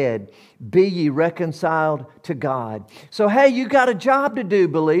Christ's stead, be ye reconciled to God. So hey, you got a job to do,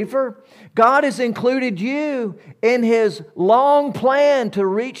 believer. God has included you in His long plan to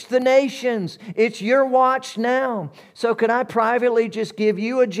reach the nations. It's your watch now. So could I privately just give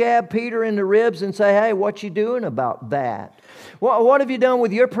you a jab, Peter, in the ribs and say, hey, what you doing about that? What have you done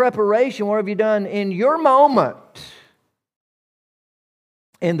with your preparation? What have you done in your moment?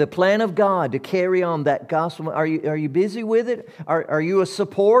 In the plan of God to carry on that gospel. Are you busy with it? Are you a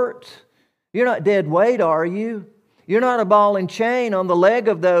support? You're not dead weight, are you? You're not a ball and chain on the leg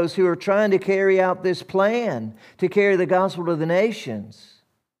of those who are trying to carry out this plan to carry the gospel to the nations.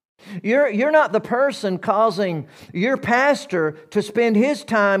 You're not the person causing your pastor to spend his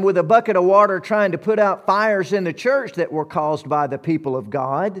time with a bucket of water trying to put out fires in the church that were caused by the people of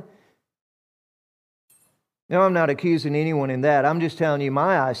God. No, I'm not accusing anyone in that. I'm just telling you,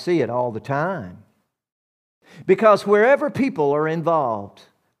 my eyes see it all the time. Because wherever people are involved,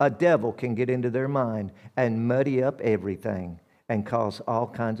 a devil can get into their mind and muddy up everything and cause all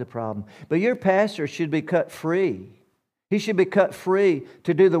kinds of problems. But your pastor should be cut free. He should be cut free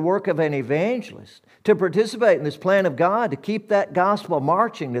to do the work of an evangelist, to participate in this plan of God, to keep that gospel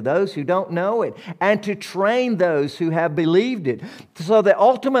marching to those who don't know it, and to train those who have believed it, so that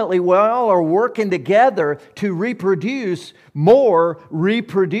ultimately we all are working together to reproduce more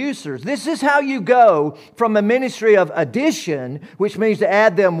reproducers. This is how you go from a ministry of addition, which means to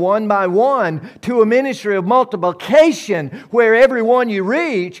add them one by one, to a ministry of multiplication, where every one you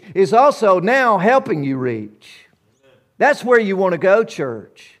reach is also now helping you reach. That's where you want to go,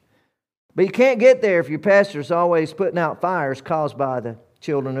 church. But you can't get there if your pastor's always putting out fires caused by the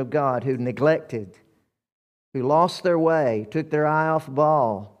children of God who neglected, who lost their way, took their eye off the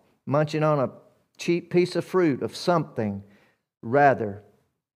ball, munching on a cheap piece of fruit of something rather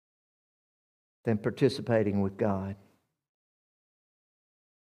than participating with God.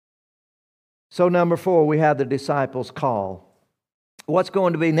 So number 4, we have the disciples' call. What's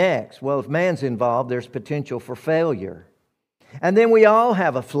going to be next? Well, if man's involved, there's potential for failure. And then we all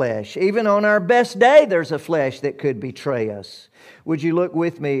have a flesh. Even on our best day, there's a flesh that could betray us. Would you look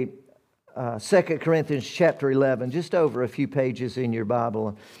with me, 2 Corinthians chapter 11, just over a few pages in your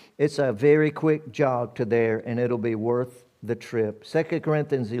Bible. It's a very quick jog to there, and it'll be worth the trip. 2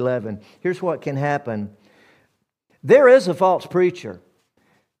 Corinthians 11. Here's what can happen. There is a false preacher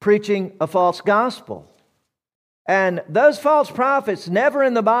preaching a false gospel. And those false prophets never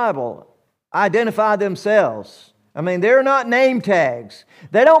in the Bible identify themselves. I mean, they're not name tags.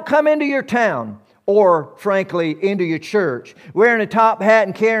 They don't come into your town or, frankly, into your church wearing a top hat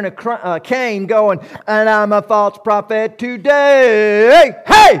and carrying a cane going, and I'm a false prophet today.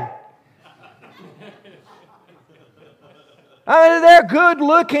 Hey! I mean, they're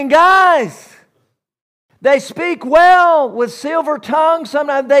good-looking guys. They speak well with silver tongues.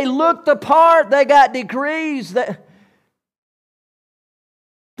 Sometimes they look the part. They got degrees.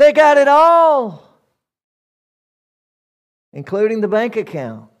 They got it all, including the bank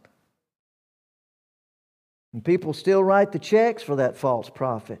account. And people still write the checks for that false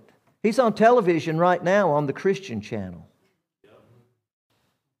prophet. He's on television right now on the Christian channel.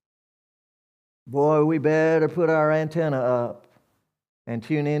 Boy, we better put our antenna up and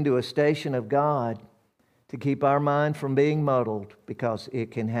tune into a station of God to keep our mind from being muddled, because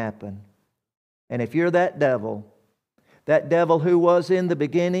it can happen. And if you're that devil who was in the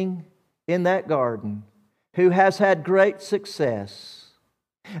beginning in that garden, who has had great success,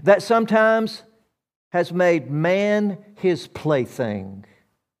 that sometimes has made man his plaything.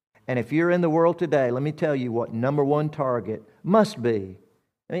 And if you're in the world today, let me tell you what number one target must be.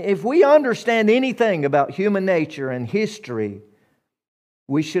 I mean, if we understand anything about human nature and history,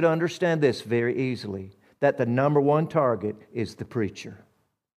 we should understand this very easily, that the number one target is the preacher.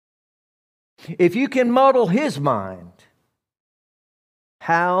 If you can muddle his mind,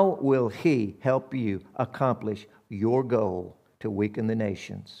 how will he help you accomplish your goal to weaken the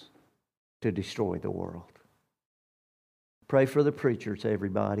nations, to destroy the world? Pray for the preachers,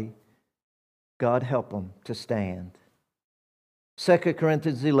 everybody. God help them to stand. 2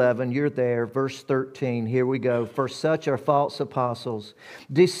 Corinthians 11, you're there, verse 13. Here we go. For such are false apostles,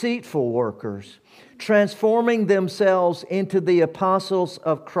 deceitful workers, transforming themselves into the apostles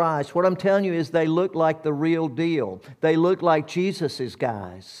of Christ. What I'm telling you is they look like the real deal. They look like Jesus'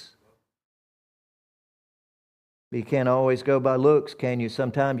 guys. But you can't always go by looks, can you?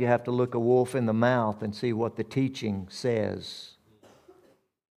 Sometimes you have to look a wolf in the mouth and see what the teaching says.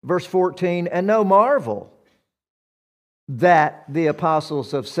 Verse 14, and no marvel that the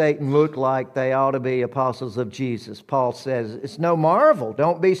apostles of Satan look like they ought to be apostles of Jesus. Paul says it's no marvel.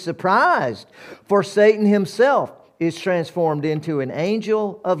 Don't be surprised. For Satan himself is transformed into an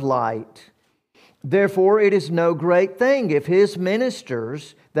angel of light. Therefore, it is no great thing if his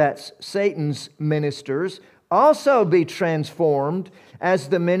ministers, that's Satan's ministers, also be transformed as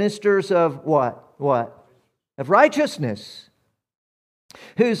the ministers of what? What? Of righteousness,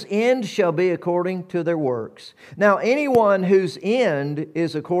 whose end shall be according to their works. Now, anyone whose end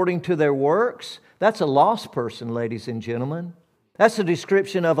is according to their works, that's a lost person, ladies and gentlemen. That's a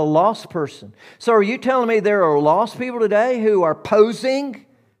description of a lost person. So are you telling me there are lost people today who are posing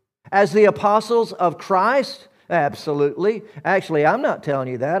as the apostles of Christ? Absolutely. Actually, I'm not telling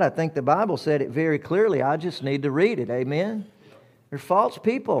you that. I think the Bible said it very clearly. I just need to read it. Amen? They're false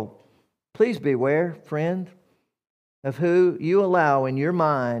people. Please beware, friend, of who you allow in your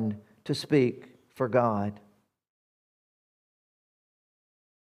mind to speak for God.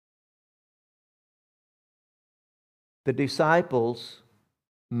 The disciples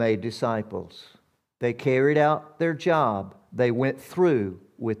made disciples. They carried out their job. They went through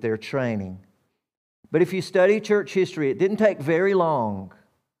with their training. But if you study church history, it didn't take very long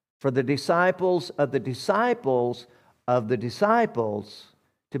for the disciples of the disciples of the disciples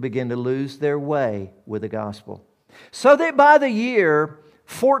to begin to lose their way with the gospel. So that by the year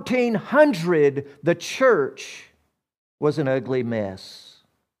 1400, the church was an ugly mess.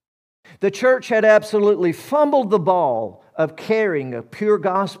 The church had absolutely fumbled the ball of carrying a pure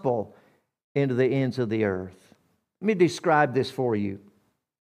gospel into the ends of the earth. Let me describe this for you.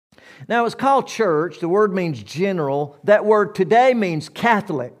 Now, it's called church. The word means general. That word today means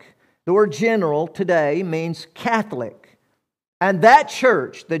Catholic. The word general today means Catholic. And that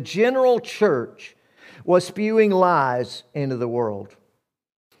church, the general church, was spewing lies into the world.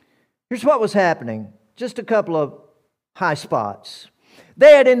 Here's what was happening. Just a couple of high spots.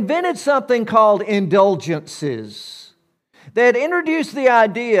 They had invented something called indulgences. They had introduced the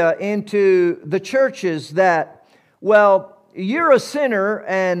idea into the churches that, well, you're a sinner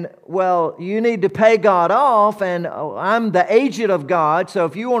and, well, you need to pay God off, and I'm the agent of God, so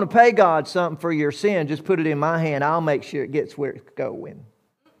if you want to pay God something for your sin, just put it in my hand. I'll make sure it gets where it's going.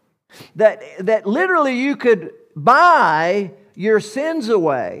 That literally you could buy your sins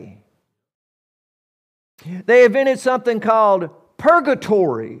away. They invented something called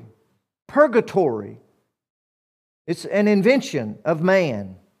purgatory. Purgatory. It's an invention of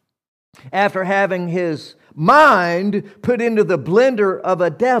man. After having his mind put into the blender of a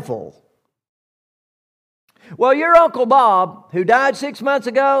devil. Well, your Uncle Bob, who died 6 months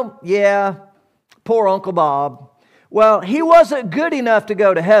ago, yeah, poor Uncle Bob. Well, he wasn't good enough to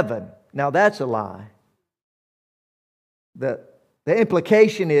go to heaven. Now, that's a lie. The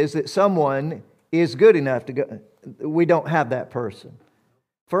implication is that someone is good enough to go. We don't have that person.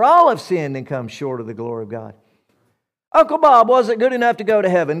 For all have sinned and come short of the glory of God. Uncle Bob wasn't good enough to go to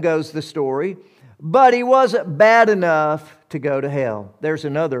heaven, goes the story. but he wasn't bad enough to go to hell. There's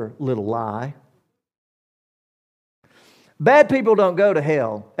another little lie. Bad people don't go to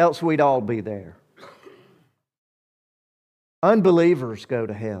hell, else we'd all be there. Unbelievers go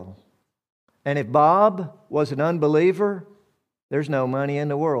to hell. And if Bob was an unbeliever, there's no money in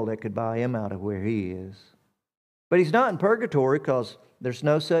the world that could buy him out of where he is. But he's not in purgatory because there's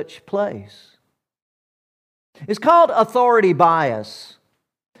no such place. It's called authority bias.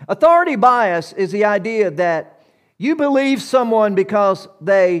 Authority bias is the idea that you believe someone because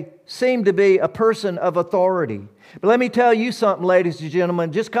they seem to be a person of authority. But let me tell you something, ladies and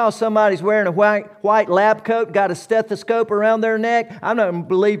gentlemen. Just because somebody's wearing a white lab coat, got a stethoscope around their neck, I'm not going to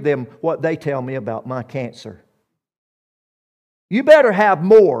believe them what they tell me about my cancer. You better have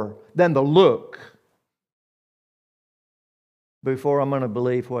more than the look before I'm going to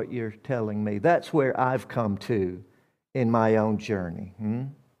believe what you're telling me. That's where I've come to in my own journey.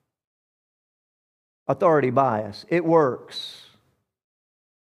 Authority bias. It works.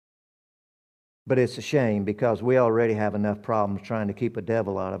 But it's a shame because we already have enough problems trying to keep a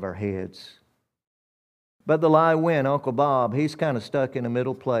devil out of our heads. But the lie win. Uncle Bob, he's kind of stuck in a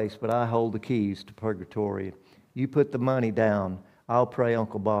middle place, but I hold the keys to purgatory. You put the money down, I'll pray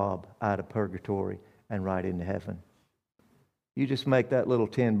Uncle Bob out of purgatory and right into heaven. You just make that little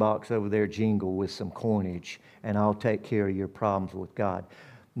tin box over there jingle with some coinage, and I'll take care of your problems with God.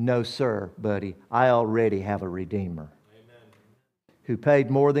 No, sir, buddy. I already have a Redeemer who paid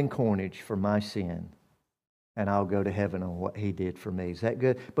more than coinage for my sin, and I'll go to heaven on what He did for me. Is that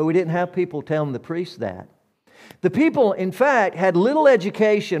good? But we didn't have people telling the priest that. The people, in fact, had little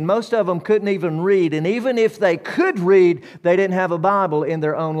education. Most of them couldn't even read, and even if they could read, they didn't have a Bible in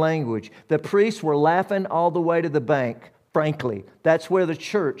their own language. The priests were laughing all the way to the bank, frankly. That's where the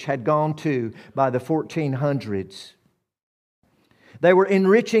church had gone to by the 1400s. They were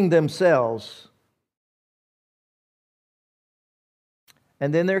enriching themselves.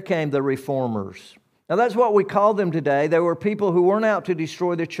 And then there came the reformers. Now that's what we call them today. They were people who weren't out to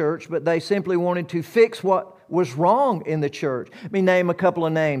destroy the church, but they simply wanted to fix what was wrong in the church. Let me name a couple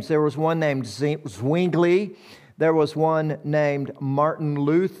of names. There was one named Zwingli. There was one named Martin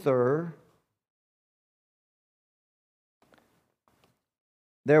Luther.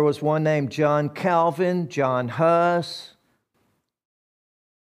 There was one named John Calvin, John Huss.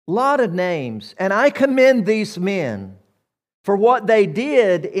 A lot of names. And I commend these men for what they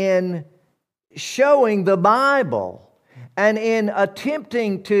did in showing the Bible and in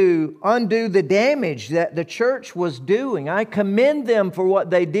attempting to undo the damage that the church was doing. I commend them for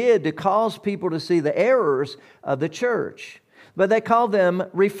what they did to cause people to see the errors of the church. But they called them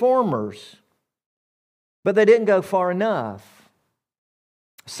reformers. But they didn't go far enough.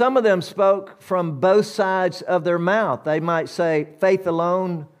 Some of them spoke from both sides of their mouth. They might say faith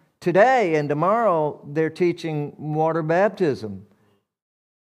alone today, and tomorrow they're teaching water baptism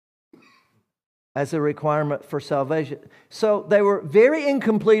as a requirement for salvation. So they were very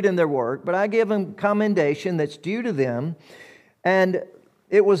incomplete in their work, but I give them commendation that's due to them. And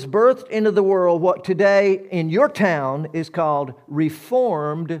it was birthed into the world what today in your town is called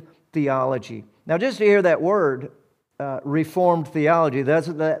Reformed theology. Now just to hear that word, Reformed theology,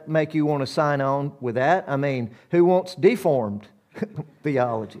 doesn't that make you want to sign on with that? I mean, who wants deformed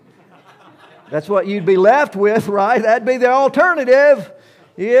theology? That's what you'd be left with, right? That'd be the alternative.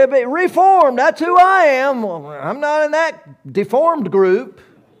 Yeah, but Reformed, that's who I am. Well, I'm not in that deformed group.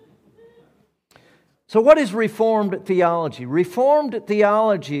 So what is Reformed theology? Reformed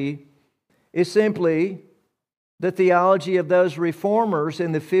theology is simply the theology of those reformers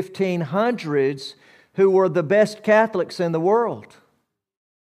in the 1500s who were the best Catholics in the world,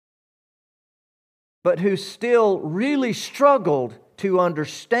 but who still really struggled to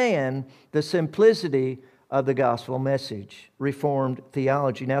understand the simplicity of the gospel message. Reformed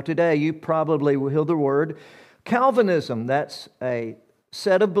theology. Now today you probably will hear the word Calvinism. That's a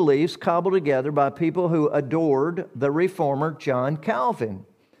set of beliefs cobbled together by people who adored the reformer John Calvin.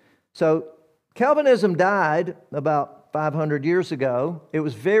 So Calvinism died about 500 years ago. It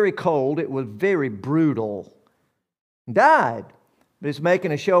was very cold. It was very brutal. Died. But it's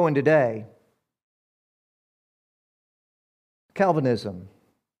making a showing today. Calvinism.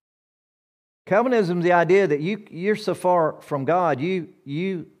 Calvinism is the idea that you're so far from God, you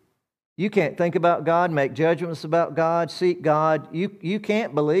can't think about God, make judgments about God, seek God. You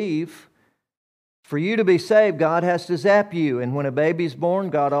can't believe. For you to be saved, God has to zap you. And when a baby's born,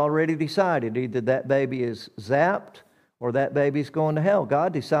 God already decided either that baby is zapped or that baby's going to hell.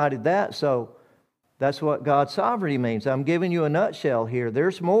 God decided that, so that's what God's sovereignty means. I'm giving you a nutshell here.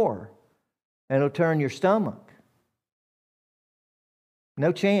 There's more. And it'll turn your stomach.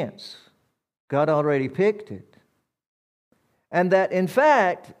 No chance. God already picked it. And that, in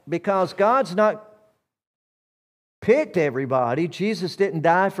fact, because God's not picked everybody, Jesus didn't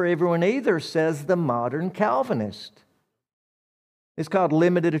die for everyone either, says the modern Calvinist. It's called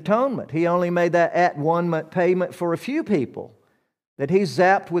limited atonement. He only made that at-one payment for a few people that He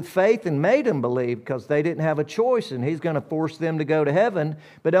zapped with faith and made them believe because they didn't have a choice, and He's going to force them to go to heaven.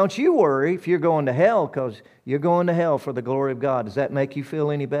 But don't you worry if you're going to hell, because you're going to hell for the glory of God. Does that make you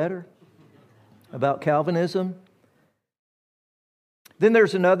feel any better about Calvinism? Then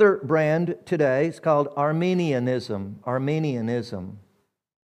there's another brand today. It's called Arminianism. Arminianism.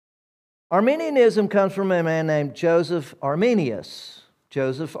 Arminianism comes from a man named Joseph Arminius.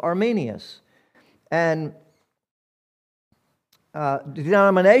 Joseph Arminius. And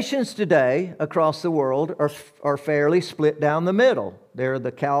denominations today across the world are fairly split down the middle. There are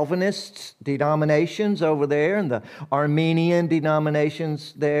the Calvinist denominations over there and the Arminian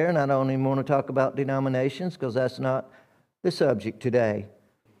denominations there. And I don't even want to talk about denominations because that's not the subject today.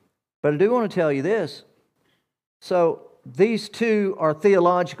 But I do want to tell you this. So these two are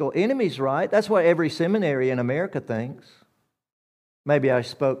theological enemies, right? That's what every seminary in America thinks. Maybe I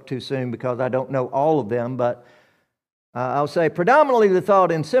spoke too soon because I don't know all of them, but I'll say predominantly the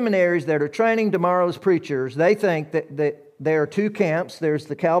thought in seminaries that are training tomorrow's preachers, they think that there are two camps. There's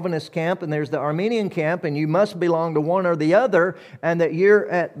the Calvinist camp and there's the Arminian camp, and you must belong to one or the other, and that you're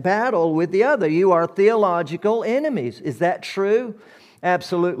at battle with the other. You are theological enemies. Is that true?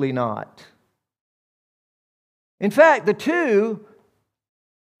 Absolutely not. In fact, the two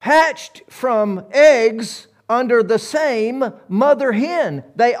hatched from eggs under the same mother hen.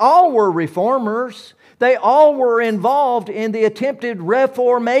 They all were reformers. They all were involved in the attempted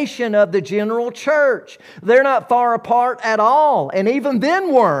reformation of the general church. They're not far apart at all, and even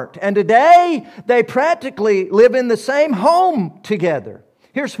then weren't. And today, they practically live in the same home together.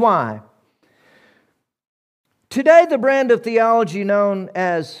 Here's why. Today, the brand of theology known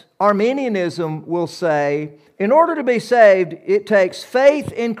as Arminianism will say, in order to be saved, it takes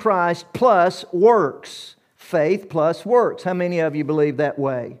faith in Christ plus works. Faith plus works. How many of you believe that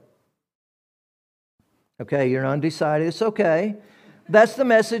way? Okay, you're undecided. It's okay. That's the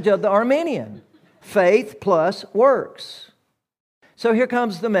message of the Arminian. Faith plus works. So here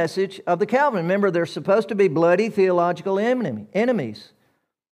comes the message of the Calvinist. Remember, they're supposed to be bloody theological enemies.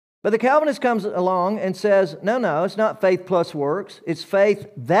 But the Calvinist comes along and says, no, it's not faith plus works. It's faith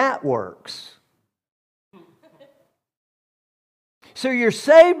that works. So you're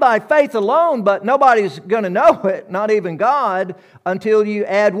saved by faith alone, but nobody's going to know it, not even God, until you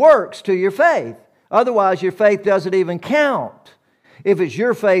add works to your faith. Otherwise, your faith doesn't even count. If it's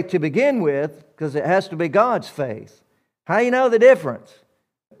your faith to begin with, because it has to be God's faith. How do you know the difference?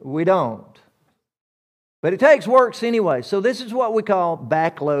 We don't. But it takes works anyway. So this is what we call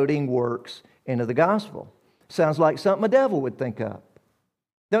backloading works into the gospel. Sounds like something a devil would think up.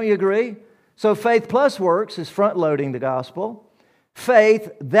 Don't you agree? So faith plus works is front-loading the gospel. Faith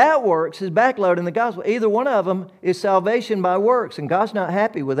that works is backloading the gospel. Either one of them is salvation by works, and God's not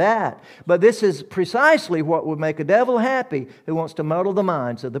happy with that. But this is precisely what would make a devil happy who wants to muddle the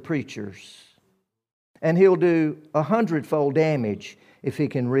minds of the preachers. And he'll do 100-fold damage if he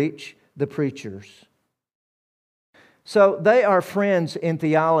can reach the preachers. So they are friends in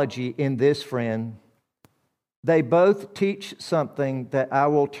theology in this, friend. They both teach something that I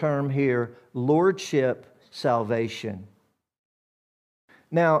will term here lordship salvation.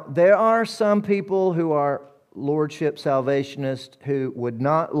 Now, there are some people who are lordship salvationists who would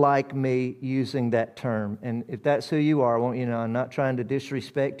not like me using that term. And if that's who you are, I want you to know I'm not trying to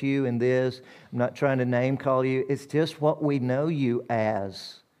disrespect you in this. I'm not trying to name call you. It's just what we know you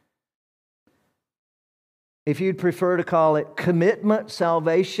as. If you'd prefer to call it commitment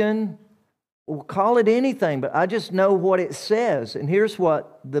salvation, we'll call it anything, but I just know what it says. And here's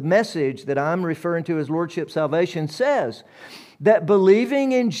what the message that I'm referring to as lordship salvation says. That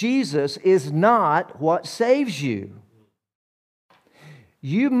believing in Jesus is not what saves you.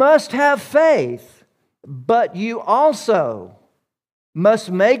 You must have faith, but you also must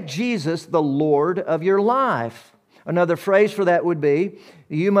make Jesus the Lord of your life. Another phrase for that would be,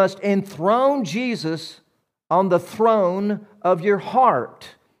 you must enthrone Jesus on the throne of your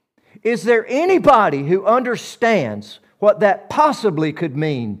heart. Is there anybody who understands what that possibly could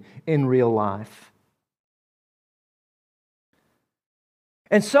mean in real life?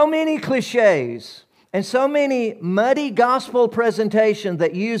 And so many cliches and so many muddy gospel presentations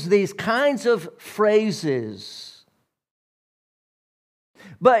that use these kinds of phrases.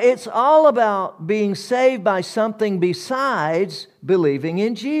 But it's all about being saved by something besides believing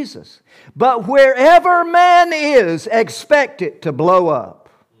in Jesus. But wherever man is, expect it to blow up.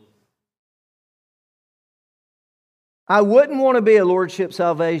 I wouldn't want to be a Lordship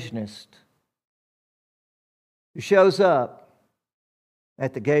Salvationist who shows up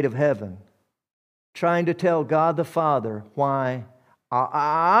at the gate of heaven trying to tell God the Father why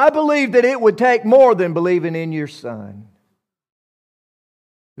I believe that it would take more than believing in your Son,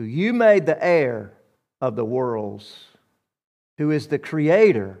 who you made the heir of the worlds, who is the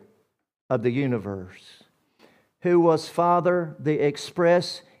creator of the universe, who was, Father, the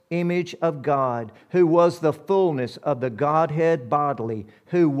express image of God, who was the fullness of the Godhead bodily,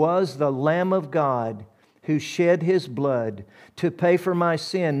 who was the Lamb of God, who shed His blood to pay for my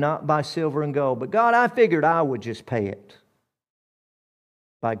sin, not by silver and gold. But God, I figured I would just pay it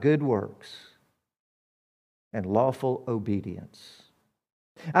by good works and lawful obedience.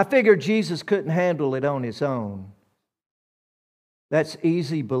 I figured Jesus couldn't handle it on His own. That's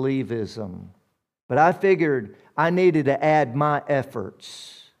easy believism. But I figured I needed to add my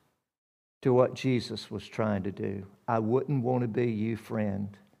efforts to what Jesus was trying to do. I wouldn't want to be you,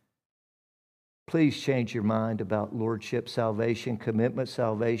 friend. Please change your mind about Lordship salvation, commitment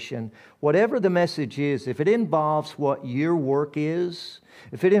salvation. Whatever the message is, if it involves what your work is,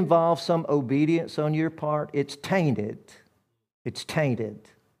 if it involves some obedience on your part, it's tainted. It's tainted.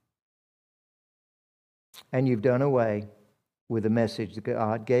 And you've done away with the message that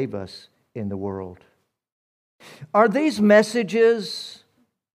God gave us in the world. Are these messages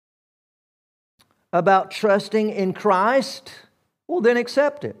about trusting in Christ? Well, then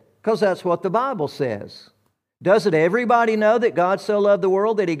accept it, because that's what the Bible says. Doesn't everybody know that God so loved the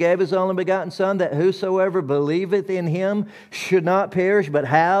world that He gave His only begotten Son, that whosoever believeth in Him should not perish but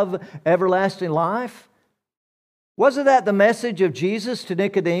have everlasting life? Wasn't that the message of Jesus to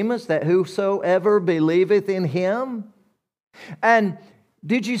Nicodemus, that whosoever believeth in Him? And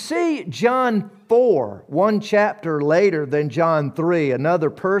did you see John 4, one chapter later than John 3, another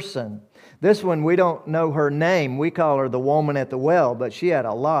person? This one, we don't know her name. We call her the woman at the well, but she had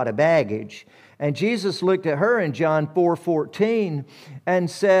a lot of baggage. And Jesus looked at her in John 4:14 and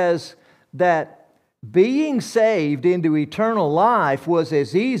says that being saved into eternal life was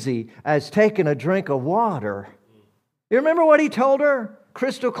as easy as taking a drink of water. You remember what He told her?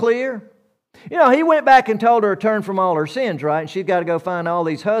 Crystal clear. You know, He went back and told her to turn from all her sins, right? And she's got to go find all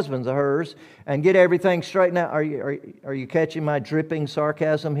these husbands of hers and get everything straightened out. Are you catching my dripping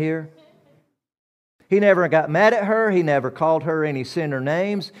sarcasm here? He never got mad at her. He never called her any sinner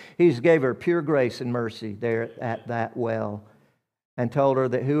names. He just gave her pure grace and mercy there at that well, and told her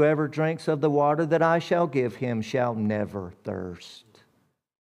that whoever drinks of the water that I shall give him shall never thirst.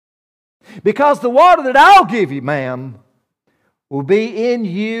 Because the water that I'll give you, ma'am, will be in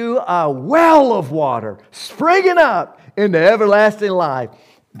you a well of water, springing up into everlasting life.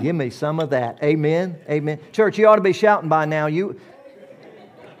 Give me some of that. Amen. Amen. Church, you ought to be shouting by now.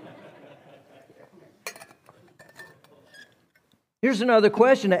 Here's another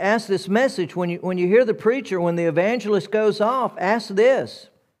question to ask this message. When you hear the preacher, when the evangelist goes off, ask this.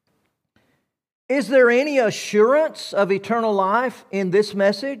 Is there any assurance of eternal life in this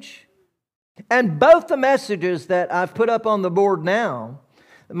message? And both the messages that I've put up on the board now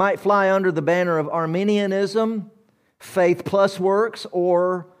might fly under the banner of Arminianism, faith plus works,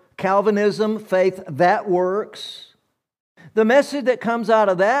 or Calvinism, faith that works. The message that comes out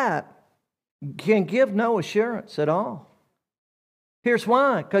of that can give no assurance at all. Here's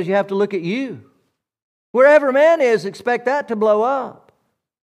why. Because you have to look at you. Wherever man is, expect that to blow up.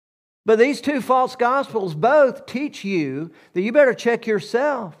 But these two false gospels both teach you that you better check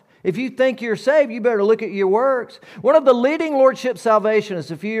yourself. If you think you're saved, you better look at your works. One of the leading Lordship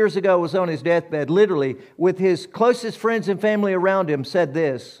Salvationists a few years ago was on his deathbed, literally, with his closest friends and family around him, said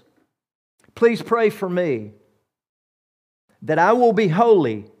this: "Please pray for me that I will be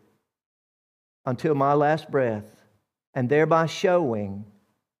holy until my last breath," and thereby showing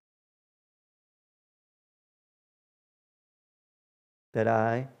that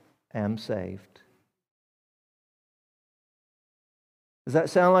I am saved. Does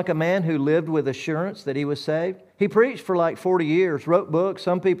that sound like a man who lived with assurance that he was saved? He preached for like 40 years, wrote books.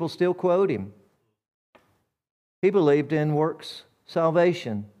 Some people still quote him. He believed in works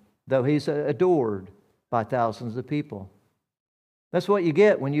salvation, though he's adored by thousands of people. That's what you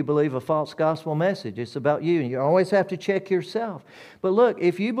get when you believe a false gospel message. It's about you, and you always have to check yourself. But look,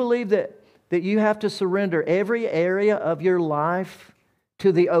 if you believe that you have to surrender every area of your life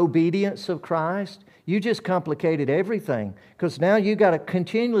to the obedience of Christ, you just complicated everything. Because now you got to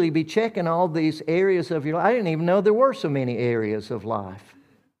continually be checking all these areas of your life. I didn't even know there were so many areas of life.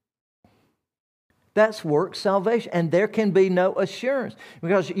 That's work salvation. And there can be no assurance.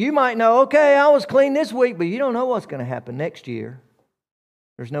 Because you might know, okay, I was clean this week, but you don't know what's going to happen next year.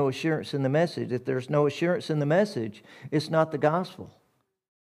 There's no assurance in the message. If there's no assurance in the message, it's not the gospel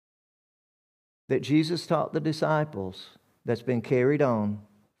that Jesus taught the disciples that's been carried on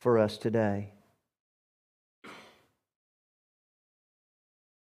for us today.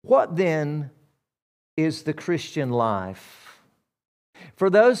 What then is the Christian life? For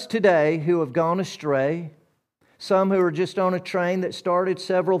those today who have gone astray, some who are just on a train that started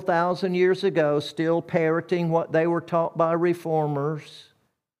several thousand years ago, still parroting what they were taught by reformers.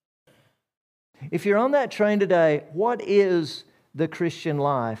 If you're on that train today, what is the Christian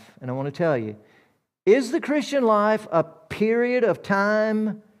life? And I want to tell you, is the Christian life a period of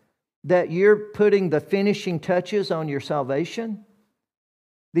time that you're putting the finishing touches on your salvation?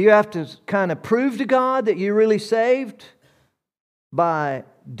 Do you have to kind of prove to God that you're really saved by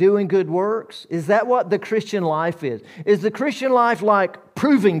doing good works? Is that what the Christian life is? Is the Christian life like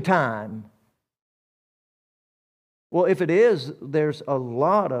proving time? Well, if it is, there's a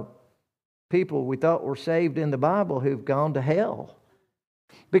lot of people we thought were saved in the Bible who've gone to hell.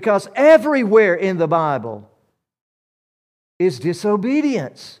 Because everywhere in the Bible is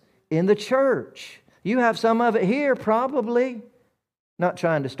disobedience in the church. You have some of it here, probably. Not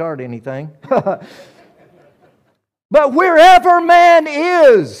trying to start anything. But wherever man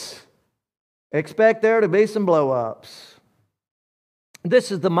is, expect there to be some blow-ups.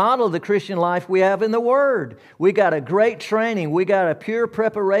 This is the model of the Christian life we have in the Word. We got a great training. We got a pure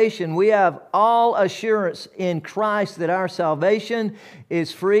preparation. We have all assurance in Christ that our salvation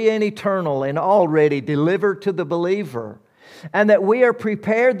is free and eternal and already delivered to the believer. And that we are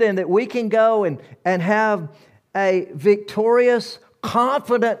prepared then that we can go and have a victorious,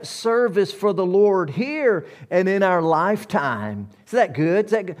 confident service for the Lord here and in our lifetime. Is that good?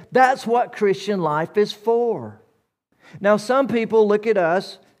 Is that good? That's what Christian life is for. Now, some people look at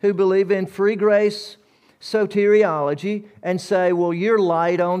us who believe in free grace soteriology and say, well, you're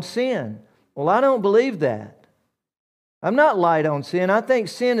light on sin. Well, I don't believe that. I'm not light on sin. I think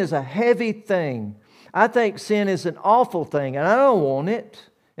sin is a heavy thing. I think sin is an awful thing, and I don't want it.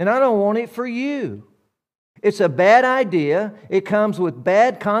 And I don't want it for you. It's a bad idea. It comes with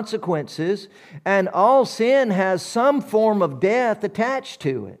bad consequences, and all sin has some form of death attached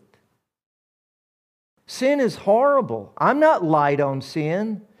to it. Sin is horrible. I'm not light on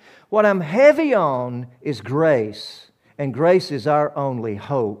sin. What I'm heavy on is grace, and grace is our only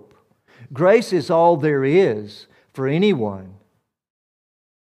hope. Grace is all there is for anyone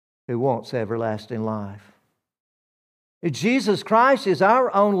who wants everlasting life. Jesus Christ is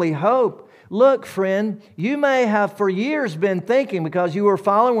our only hope. Look, friend, you may have for years been thinking, because you were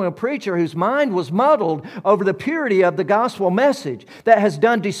following a preacher whose mind was muddled over the purity of the gospel message, that has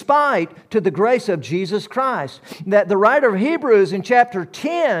done despite to the grace of Jesus Christ, that the writer of Hebrews in chapter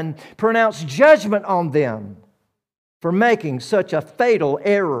 10 pronounced judgment on them for making such a fatal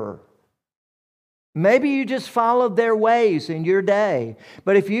error. Maybe you just followed their ways in your day.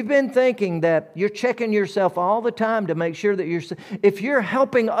 But if you've been thinking that you're checking yourself all the time to make sure that if you're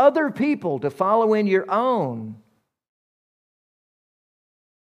helping other people to follow in your own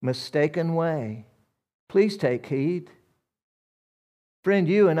mistaken way, please take heed. Friend,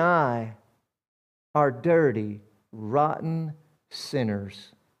 you and I are dirty, rotten sinners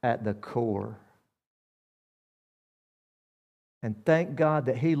at the core. And thank God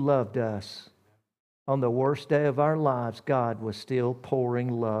that He loved us. On the worst day of our lives, God was still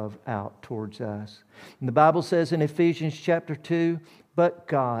pouring love out towards us. And the Bible says in Ephesians chapter 2, but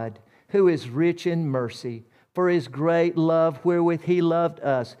God, who is rich in mercy, for His great love wherewith He loved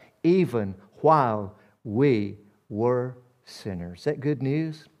us, even while we were sinners. Is that good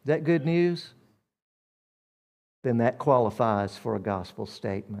news? Is that good news? Then that qualifies for a gospel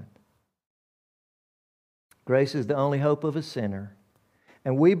statement. Grace is the only hope of a sinner.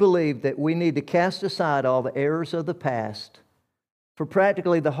 And we believe that we need to cast aside all the errors of the past. For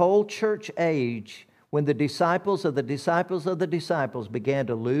practically the whole church age, when the disciples of the disciples of the disciples began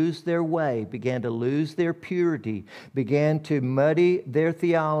to lose their way, began to lose their purity, began to muddy their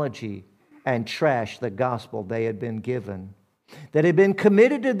theology and trash the gospel they had been given, that had been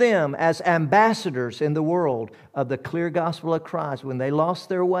committed to them as ambassadors in the world of the clear gospel of Christ, when they lost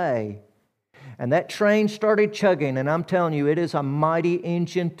their way, and that train started chugging, and I'm telling you, it is a mighty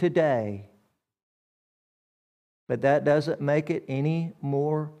engine today. But that doesn't make it any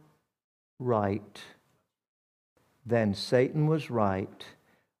more right than Satan was right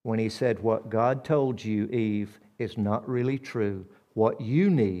when he said, what God told you, Eve, is not really true. What you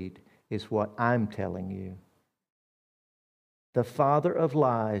need is what I'm telling you. The father of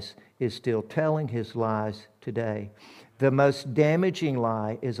lies is still telling his lies today. The most damaging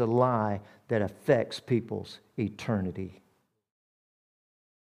lie is a lie that affects people's eternity.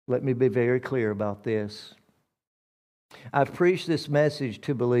 Let me be very clear about this. I've preached this message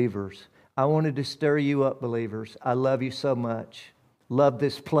to believers. I wanted to stir you up, believers. I love you so much. Love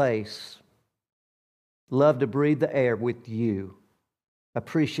this place. Love to breathe the air with you.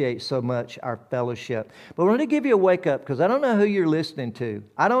 Appreciate so much our fellowship. But we're going to give you a wake up because I don't know who you're listening to.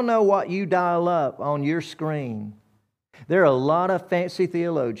 I don't know what you dial up on your screen. There are a lot of fancy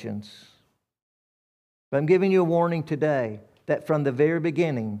theologians. But I'm giving you a warning today that from the very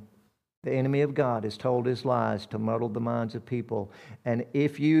beginning, the enemy of God has told his lies to muddle the minds of people. And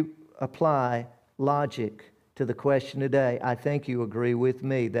if you apply logic to the question today, I think you agree with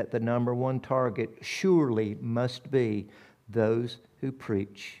me that the number one target surely must be those who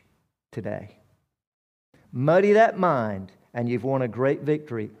preach today. Muddy that mind, and you've won a great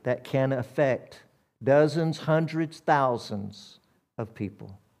victory that can affect dozens, hundreds, thousands of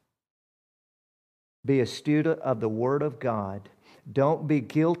people. Be a student of the Word of God. Don't be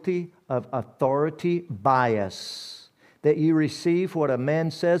guilty of authority bias, that you receive what a man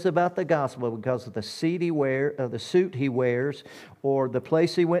says about the gospel because of the suit he wears, or the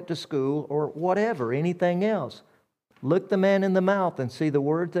place he went to school, or whatever, anything else. Look the man in the mouth and see the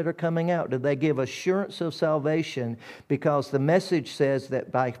words that are coming out. Do they give assurance of salvation? Because the message says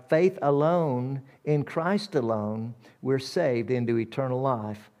that by faith alone, in Christ alone, we're saved into eternal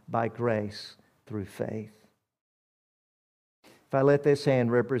life by grace through faith. If I let this hand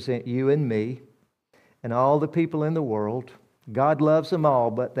represent you and me and all the people in the world, God loves them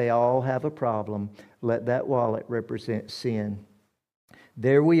all, but they all have a problem. Let that wallet represent sin.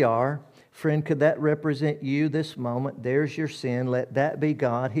 There we are. Friend, could that represent you this moment? There's your sin. Let that be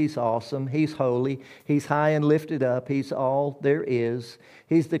God. He's awesome. He's holy. He's high and lifted up. He's all there is.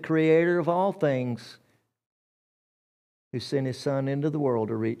 He's the creator of all things, who sent His Son into the world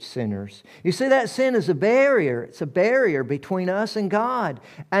to reach sinners. You see, that sin is a barrier. It's a barrier between us and God.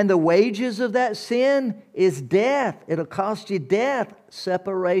 And the wages of that sin is death. It'll cost you death,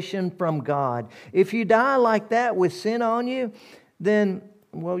 separation from God. If you die like that with sin on you, then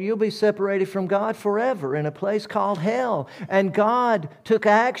you'll be separated from God forever in a place called hell. And God took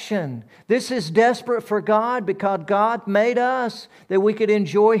action. This is desperate for God because God made us that we could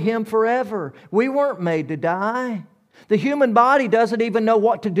enjoy Him forever. We weren't made to die. The human body doesn't even know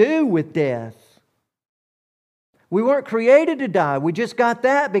what to do with death. We weren't created to die. We just got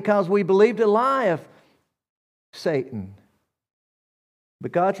that because we believed a lie of Satan.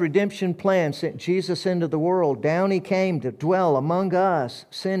 But God's redemption plan sent Jesus into the world. Down He came to dwell among us,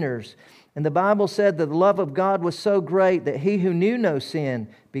 sinners. And the Bible said that the love of God was so great that He who knew no sin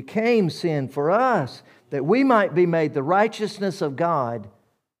became sin for us, that we might be made the righteousness of God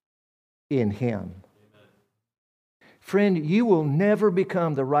in Him. Amen. Friend, you will never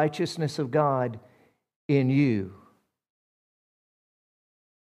become the righteousness of God in you.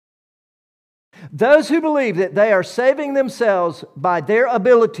 Those who believe that they are saving themselves by their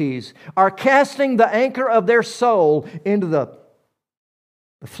abilities are casting the anchor of their soul into the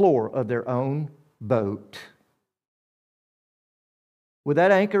floor of their own boat. Would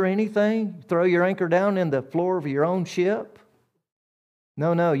that anchor anything? Throw your anchor down in the floor of your own ship?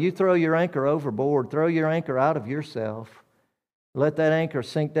 No, you throw your anchor overboard. Throw your anchor out of yourself. Let that anchor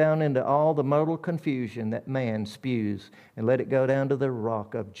sink down into all the modal confusion that man spews, and let it go down to the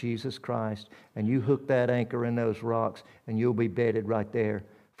rock of Jesus Christ. And you hook that anchor in those rocks, and you'll be bedded right there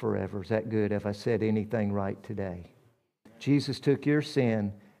forever. Is that good? Have I said anything right today? Jesus took your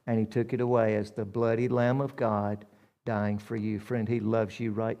sin, and He took it away as the bloody Lamb of God dying for you. Friend, He loves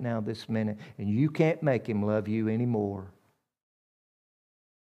you right now this minute, and you can't make Him love you anymore.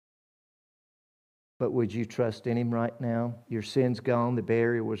 But would you trust in Him right now? Your sin's gone. The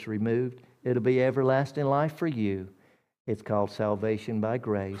barrier was removed. It'll be everlasting life for you. It's called salvation by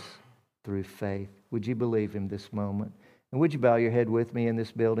grace through faith. Would you believe Him this moment? And would you bow your head with me in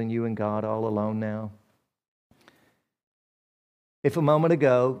this building, you and God all alone now? If a moment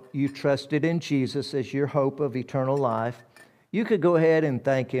ago you trusted in Jesus as your hope of eternal life, you could go ahead and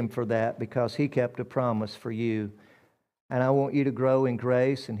thank Him for that because He kept a promise for you. And I want you to grow in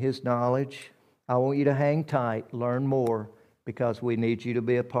grace and His knowledge. I want you to hang tight, learn more, because we need you to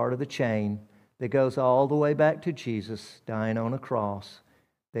be a part of the chain that goes all the way back to Jesus dying on a cross,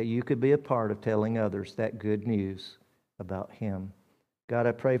 that you could be a part of telling others that good news about Him. God,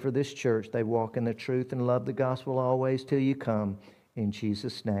 I pray for this church. They walk in the truth and love the gospel always till you come. In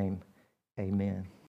Jesus' name, amen.